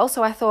uplifting as well.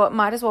 So I thought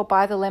might as well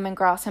buy the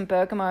lemongrass and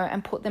bergamot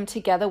and put them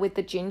together with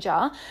the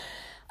ginger.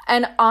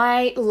 And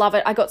I love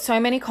it. I got so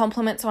many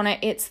compliments on it.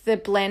 It's the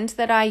blend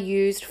that I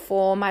used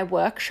for my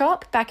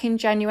workshop back in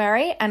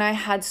January. And I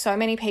had so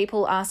many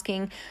people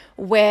asking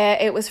where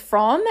it was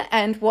from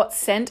and what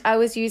scent I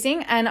was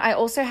using. And I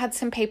also had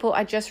some people,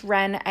 I just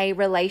ran a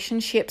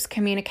relationships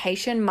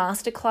communication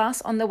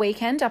masterclass on the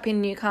weekend up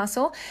in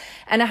Newcastle.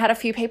 And I had a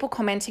few people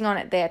commenting on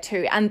it there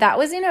too. And that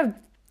was in a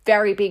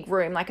very big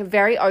room, like a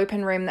very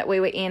open room that we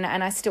were in,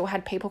 and I still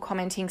had people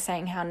commenting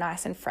saying how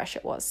nice and fresh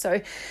it was. So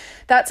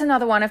that's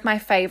another one of my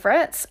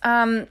favorites.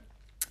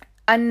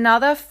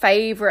 Another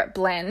favorite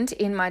blend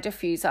in my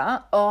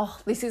diffuser,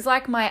 this is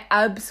like my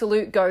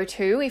absolute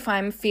go-to if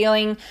I'm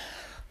feeling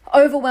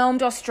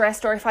overwhelmed or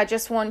stressed, or if I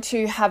just want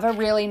to have a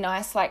really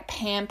nice like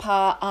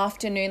pamper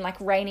afternoon, like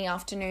rainy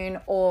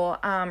afternoon, or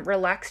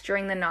relax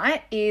during the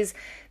night, is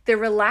the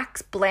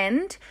Relax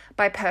Blend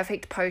by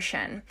Perfect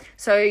Potion.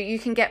 So you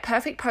can get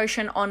Perfect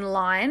Potion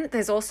online.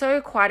 There's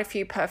also quite a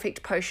few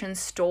Perfect Potion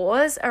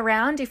stores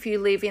around if you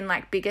live in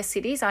like bigger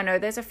cities. I know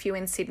there's a few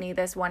in Sydney.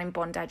 There's one in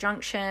Bondi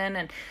Junction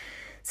and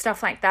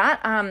stuff like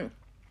that.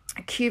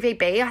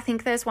 QVB, I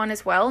think there's one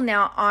as well.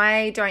 Now,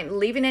 I don't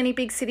live in any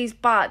big cities,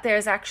 but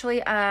there's actually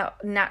a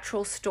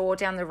natural store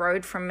down the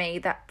road from me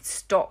that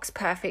stocks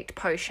Perfect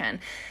Potion.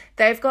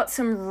 They've got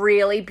some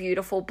really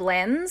beautiful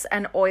blends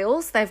and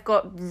oils. They've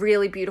got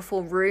really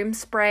beautiful room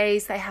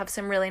sprays. They have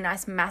some really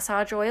nice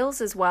massage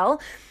oils as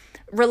well.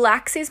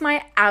 Relax is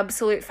my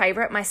absolute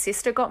favorite. My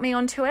sister got me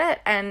onto it,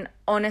 and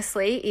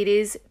honestly, it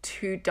is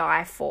to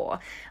die for.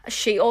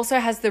 She also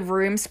has the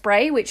room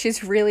spray, which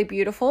is really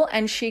beautiful,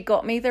 and she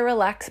got me the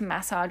Relax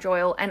massage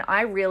oil, and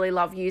I really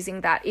love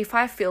using that. If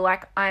I feel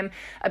like I'm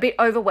a bit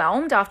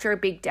overwhelmed after a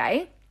big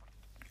day,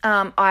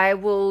 I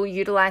will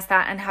utilize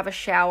that and have a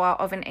shower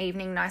of an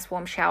evening, nice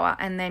warm shower,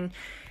 and then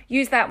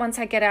use that once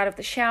I get out of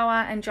the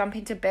shower and jump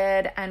into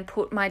bed and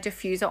put my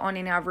diffuser on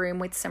in our room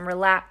with some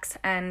Relax,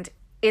 and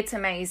it's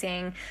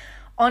amazing.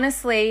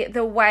 Honestly,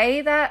 the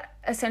way that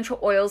essential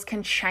oils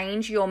can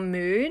change your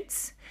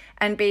moods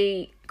and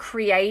be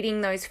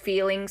creating those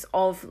feelings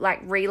of like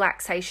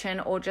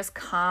relaxation or just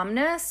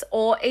calmness,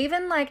 or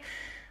even like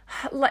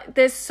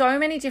there's so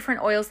many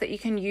different oils that you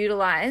can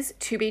utilize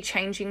to be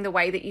changing the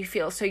way that you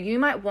feel. So you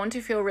might want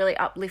to feel really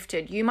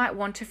uplifted. You might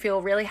want to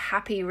feel really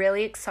happy,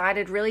 really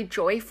excited, really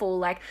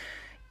joyful,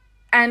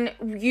 and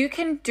you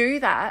can do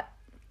that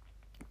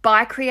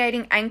by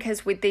creating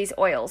anchors with these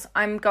oils.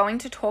 I'm going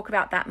to talk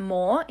about that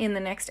more in the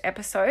next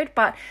episode,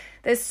 but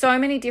there's so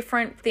many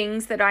different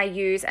things that I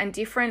use and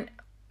different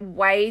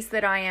ways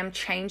that I am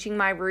changing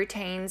my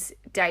routines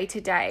day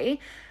to day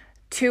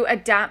to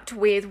adapt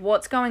with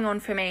what's going on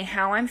for me,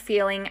 how I'm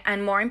feeling,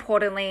 and more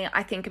importantly,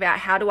 I think about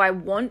how do I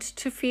want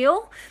to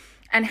feel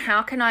and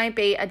how can I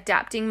be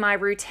adapting my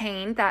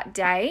routine that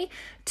day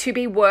to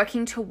be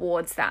working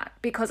towards that,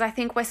 because I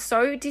think we're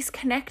so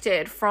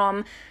disconnected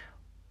from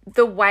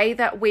the way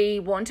that we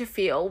want to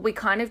feel. We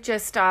kind of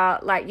just are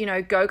like,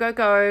 go, go,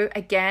 go.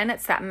 Again,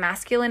 it's that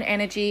masculine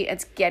energy.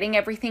 It's getting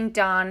everything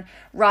done,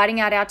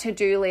 writing out our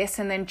to-do list,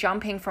 and then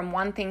jumping from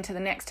one thing to the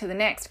next to the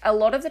next. A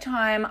lot of the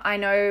time, I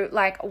know,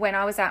 like when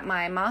I was at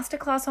my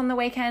masterclass on the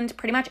weekend,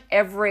 pretty much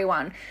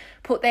everyone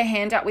put their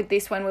hand up with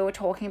this when we were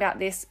talking about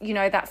this,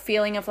 that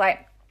feeling of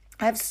like,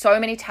 I have so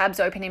many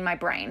tabs open in my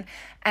brain.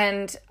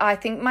 And I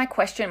think my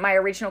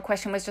original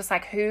question was just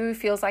like, who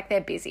feels like they're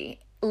busy?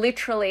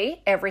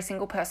 Literally every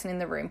single person in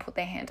the room put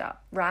their hand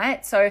up,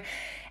 right? So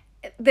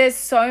there's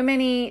so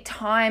many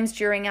times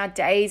during our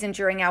days and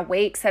during our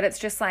weeks that it's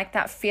just like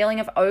that feeling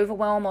of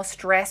overwhelm or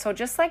stress or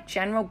just like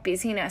general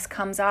busyness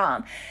comes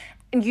up.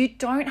 And you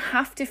don't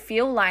have to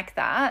feel like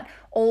that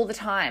all the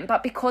time,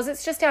 but because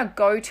it's just our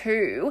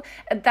go-to,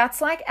 that's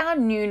like our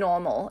new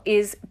normal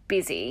is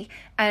busy.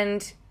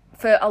 And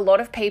for a lot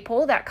of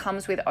people, that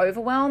comes with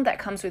overwhelm, that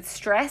comes with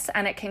stress,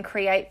 and it can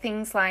create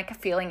things like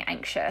feeling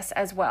anxious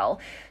as well.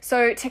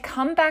 So to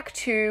come back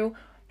to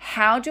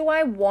how do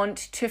I want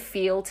to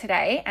feel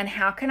today and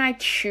how can I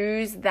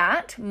choose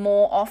that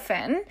more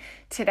often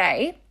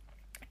today,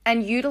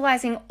 and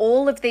utilizing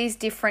all of these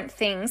different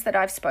things that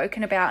I've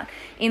spoken about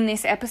in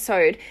this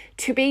episode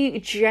to be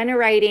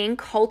generating,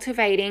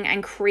 cultivating,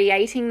 and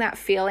creating that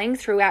feeling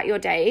throughout your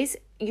days,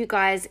 you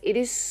guys, it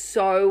is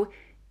so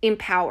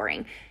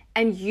empowering.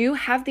 And you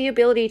have the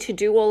ability to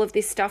do all of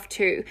this stuff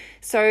too.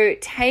 So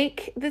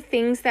take the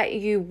things that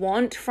you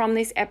want from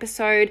this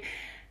episode,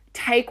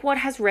 take what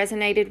has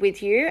resonated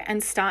with you,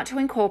 and start to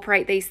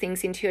incorporate these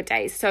things into your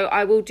days. So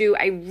I will do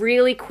a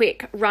really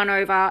quick run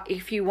over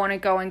if you want to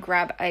go and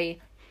grab a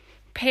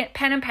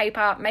pen and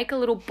paper, make a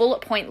little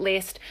bullet point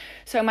list.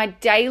 So my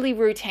daily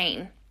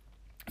routine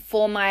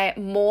for my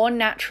more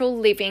natural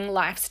living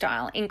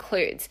lifestyle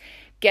includes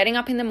getting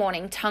up in the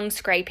morning, tongue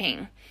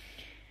scraping,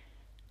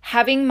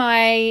 having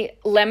my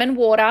lemon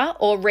water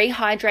or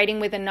rehydrating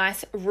with a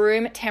nice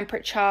room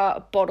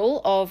temperature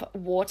bottle of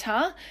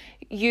water,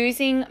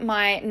 using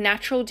my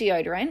natural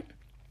deodorant,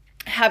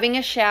 having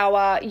a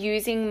shower,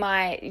 using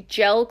my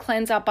gel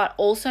cleanser, but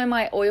also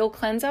my oil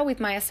cleanser with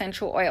my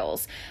essential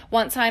oils.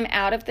 Once I'm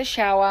out of the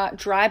shower,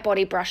 dry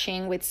body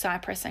brushing with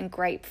cypress and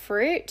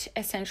grapefruit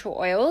essential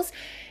oils,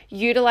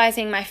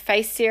 utilizing my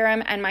face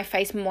serum and my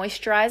face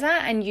moisturizer,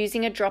 and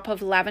using a drop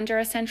of lavender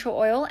essential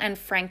oil and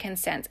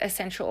frankincense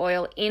essential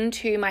oil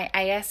into my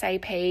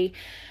ASAP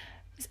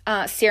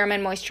serum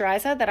and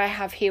moisturizer that I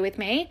have here with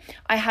me.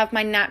 I have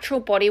my natural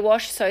body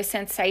wash, So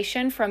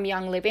Sensation from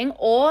Young Living,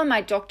 or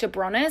my Dr.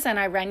 Bronner's, and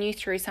I ran you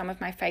through some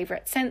of my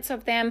favorite scents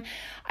of them.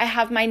 I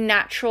have my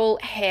natural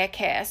hair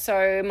care,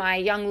 so my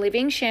Young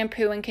Living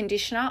shampoo and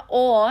conditioner,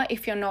 or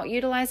if you're not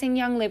utilizing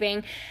Young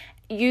Living,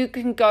 you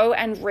can go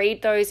and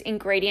read those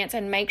ingredients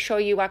and make sure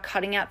you are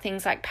cutting out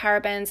things like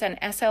parabens and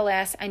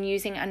SLS and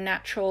using a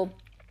natural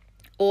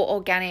or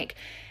organic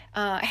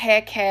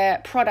hair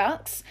care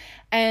products.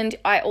 And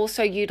I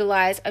also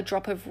utilize a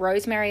drop of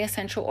rosemary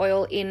essential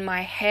oil in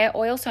my hair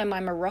oil, so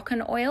my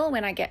Moroccan oil,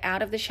 when I get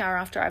out of the shower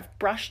after I've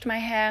brushed my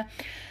hair.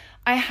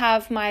 I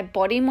have my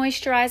body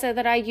moisturizer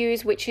that I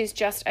use, which is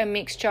just a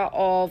mixture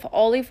of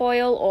olive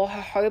oil or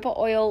jojoba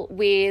oil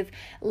with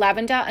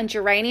lavender and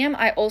geranium.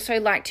 I also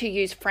like to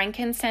use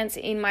frankincense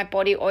in my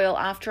body oil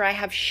after I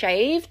have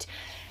shaved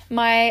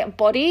my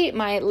body,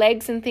 my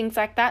legs and things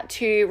like that,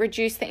 to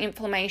reduce the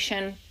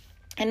inflammation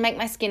and make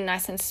my skin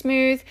nice and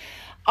smooth.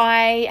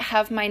 I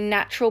have my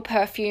natural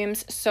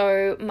perfumes,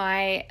 so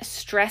my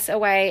Stress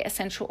Away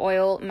essential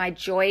oil, my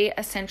Joy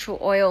essential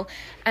oil,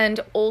 and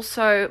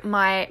also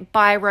my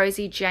By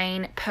Rosie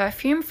Jane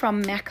perfume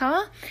from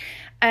Mecca.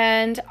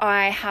 And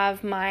I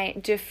have my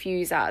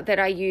diffuser that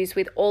I use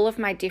with all of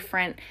my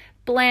different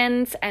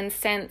blends and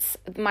scents.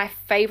 My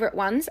favorite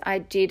ones I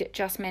did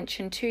just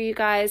mention to you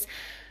guys.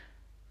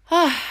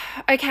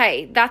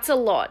 Okay, that's a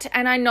lot.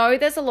 And I know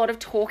there's a lot of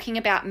talking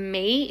about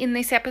me in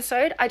this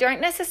episode. I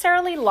don't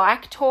necessarily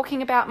like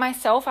talking about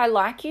myself. I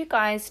like you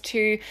guys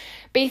to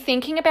be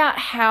thinking about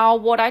how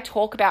what I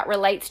talk about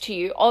relates to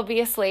you.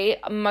 Obviously,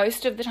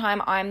 most of the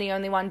time I'm the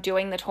only one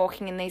doing the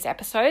talking in these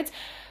episodes.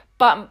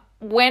 But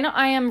when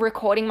I am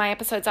recording my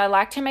episodes, I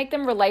like to make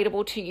them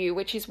relatable to you,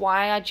 which is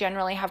why I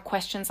generally have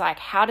questions like,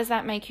 how does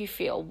that make you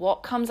feel?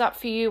 What comes up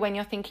for you when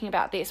you're thinking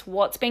about this?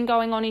 What's been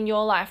going on in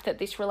your life that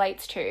this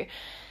relates to?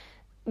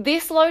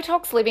 This low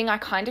tox living, I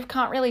kind of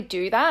can't really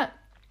do that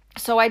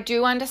So I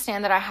do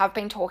understand that I have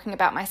been talking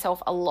about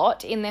myself a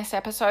lot in this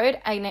episode,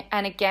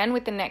 and again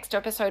with the next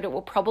episode it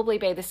will probably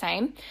be the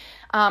same,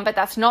 but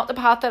that's not the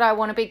path that I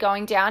want to be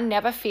going down.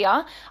 Never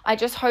fear. I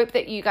just hope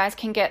that you guys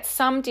can get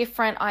some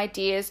different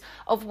ideas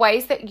of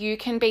ways that you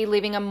can be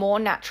living a more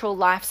natural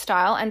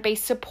lifestyle and be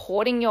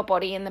supporting your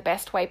body in the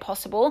best way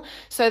possible,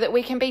 so that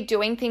we can be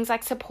doing things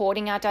like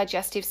supporting our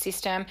digestive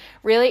system,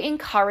 really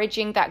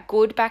encouraging that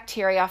good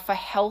bacteria for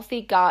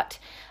healthy gut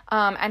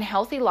and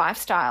healthy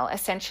lifestyle,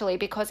 essentially,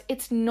 because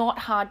it's not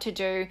hard to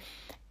do.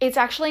 It's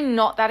actually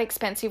not that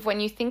expensive when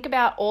you think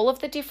about all of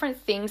the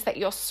different things that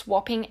you're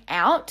swapping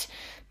out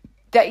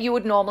that you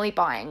would normally be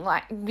buying.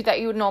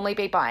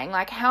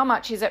 Like, how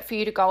much is it for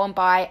you to go and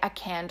buy a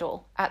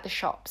candle at the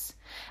shops?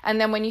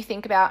 And then when you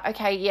think about,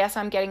 okay, yes,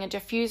 I'm getting a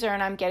diffuser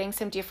and I'm getting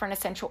some different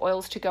essential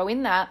oils to go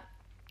in that,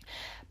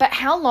 but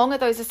how long are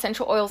those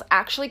essential oils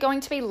actually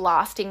going to be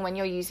lasting when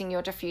you're using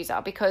your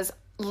diffuser? Because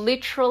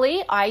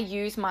literally, I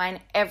use mine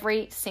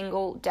every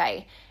single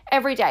day.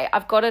 Every day.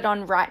 I've got it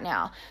on right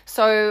now.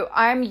 So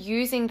I'm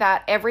using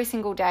that every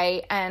single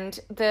day, and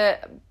the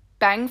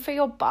bang for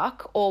your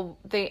buck, or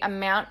the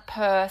amount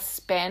per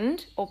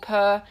spend or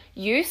per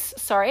use,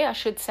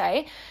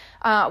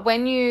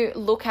 when you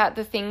look at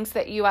the things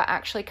that you are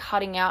actually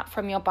cutting out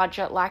from your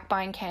budget, like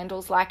buying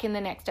candles, like in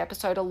the next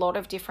episode, a lot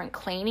of different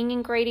cleaning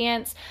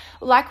ingredients,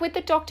 like with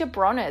the Dr.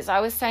 Bronner's, I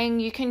was saying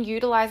you can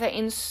utilize it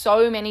in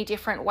so many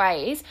different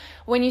ways.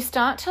 When you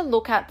start to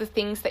look at the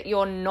things that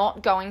you're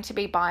not going to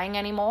be buying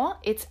anymore,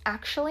 it's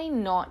actually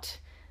not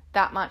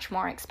that much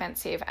more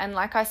expensive. And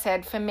like I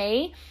said, for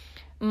me,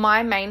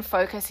 my main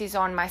focus is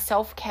on my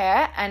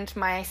self-care and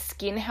my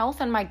skin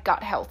health and my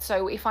gut health.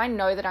 So if I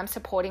know that I'm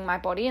supporting my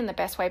body in the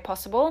best way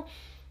possible,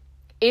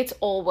 it's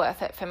all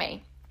worth it for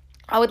me.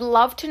 I would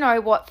love to know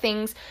what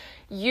things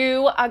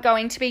you are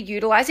going to be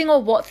utilizing,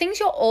 or what things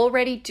you're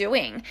already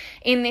doing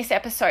in this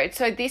episode.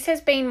 So this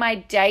has been my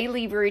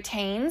daily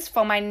routines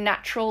for my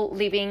natural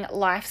living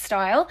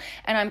lifestyle,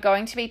 and I'm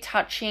going to be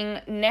touching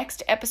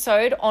next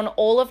episode on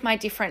all of my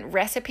different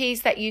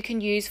recipes that you can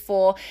use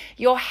for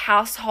your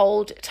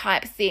household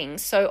type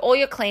things. So all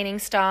your cleaning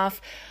stuff,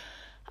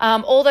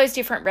 all those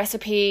different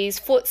recipes,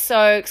 foot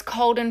soaks,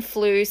 cold and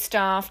flu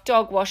stuff,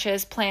 dog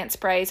washes, plant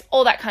sprays,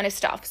 all that kind of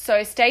stuff.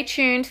 So stay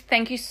tuned.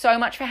 Thank you so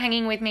much for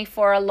hanging with me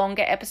for a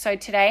longer episode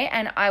today,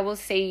 and I will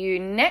see you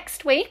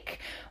next week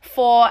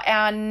for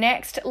our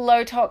next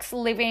Low Tox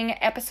Living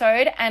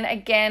episode. And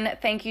again,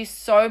 thank you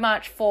so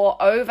much for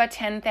over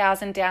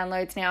 10,000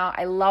 downloads now.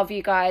 I love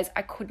you guys.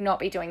 I could not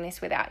be doing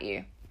this without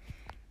you.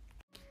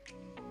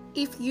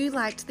 If you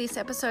liked this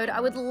episode,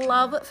 I would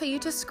love for you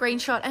to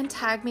screenshot and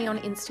tag me on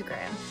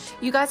Instagram.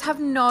 You guys have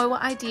no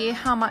idea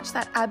how much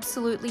that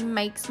absolutely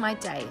makes my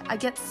day. I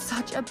get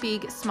such a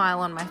big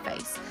smile on my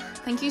face.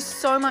 Thank you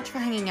so much for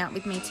hanging out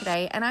with me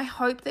today, and I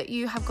hope that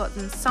you have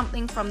gotten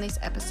something from this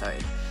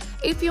episode.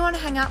 If you want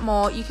to hang out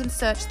more, you can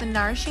search the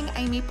Nourishing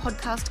Amy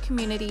podcast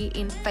community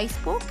in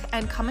Facebook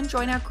and come and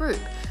join our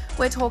group.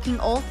 We're talking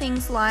all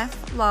things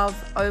life, love,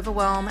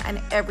 overwhelm, and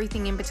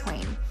everything in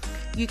between.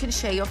 You can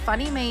share your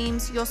funny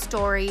memes, your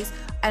stories,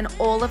 and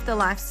all of the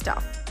life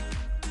stuff.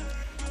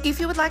 If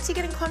you would like to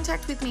get in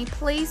contact with me,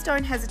 please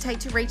don't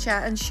hesitate to reach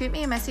out and shoot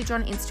me a message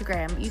on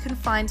Instagram. You can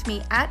find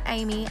me at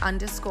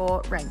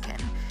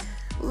Amy_Rankin.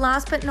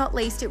 Last but not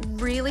least, it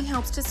really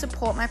helps to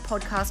support my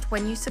podcast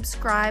when you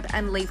subscribe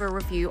and leave a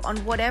review on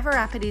whatever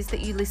app it is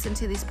that you listen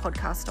to this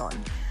podcast on.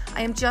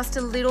 I am just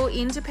a little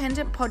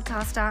independent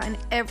podcaster, and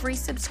every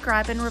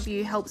subscribe and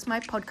review helps my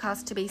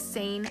podcast to be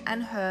seen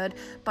and heard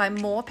by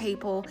more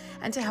people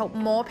and to help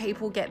more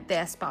people get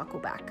their sparkle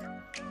back.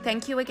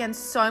 Thank you again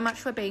so much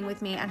for being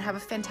with me, and have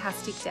a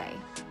fantastic day.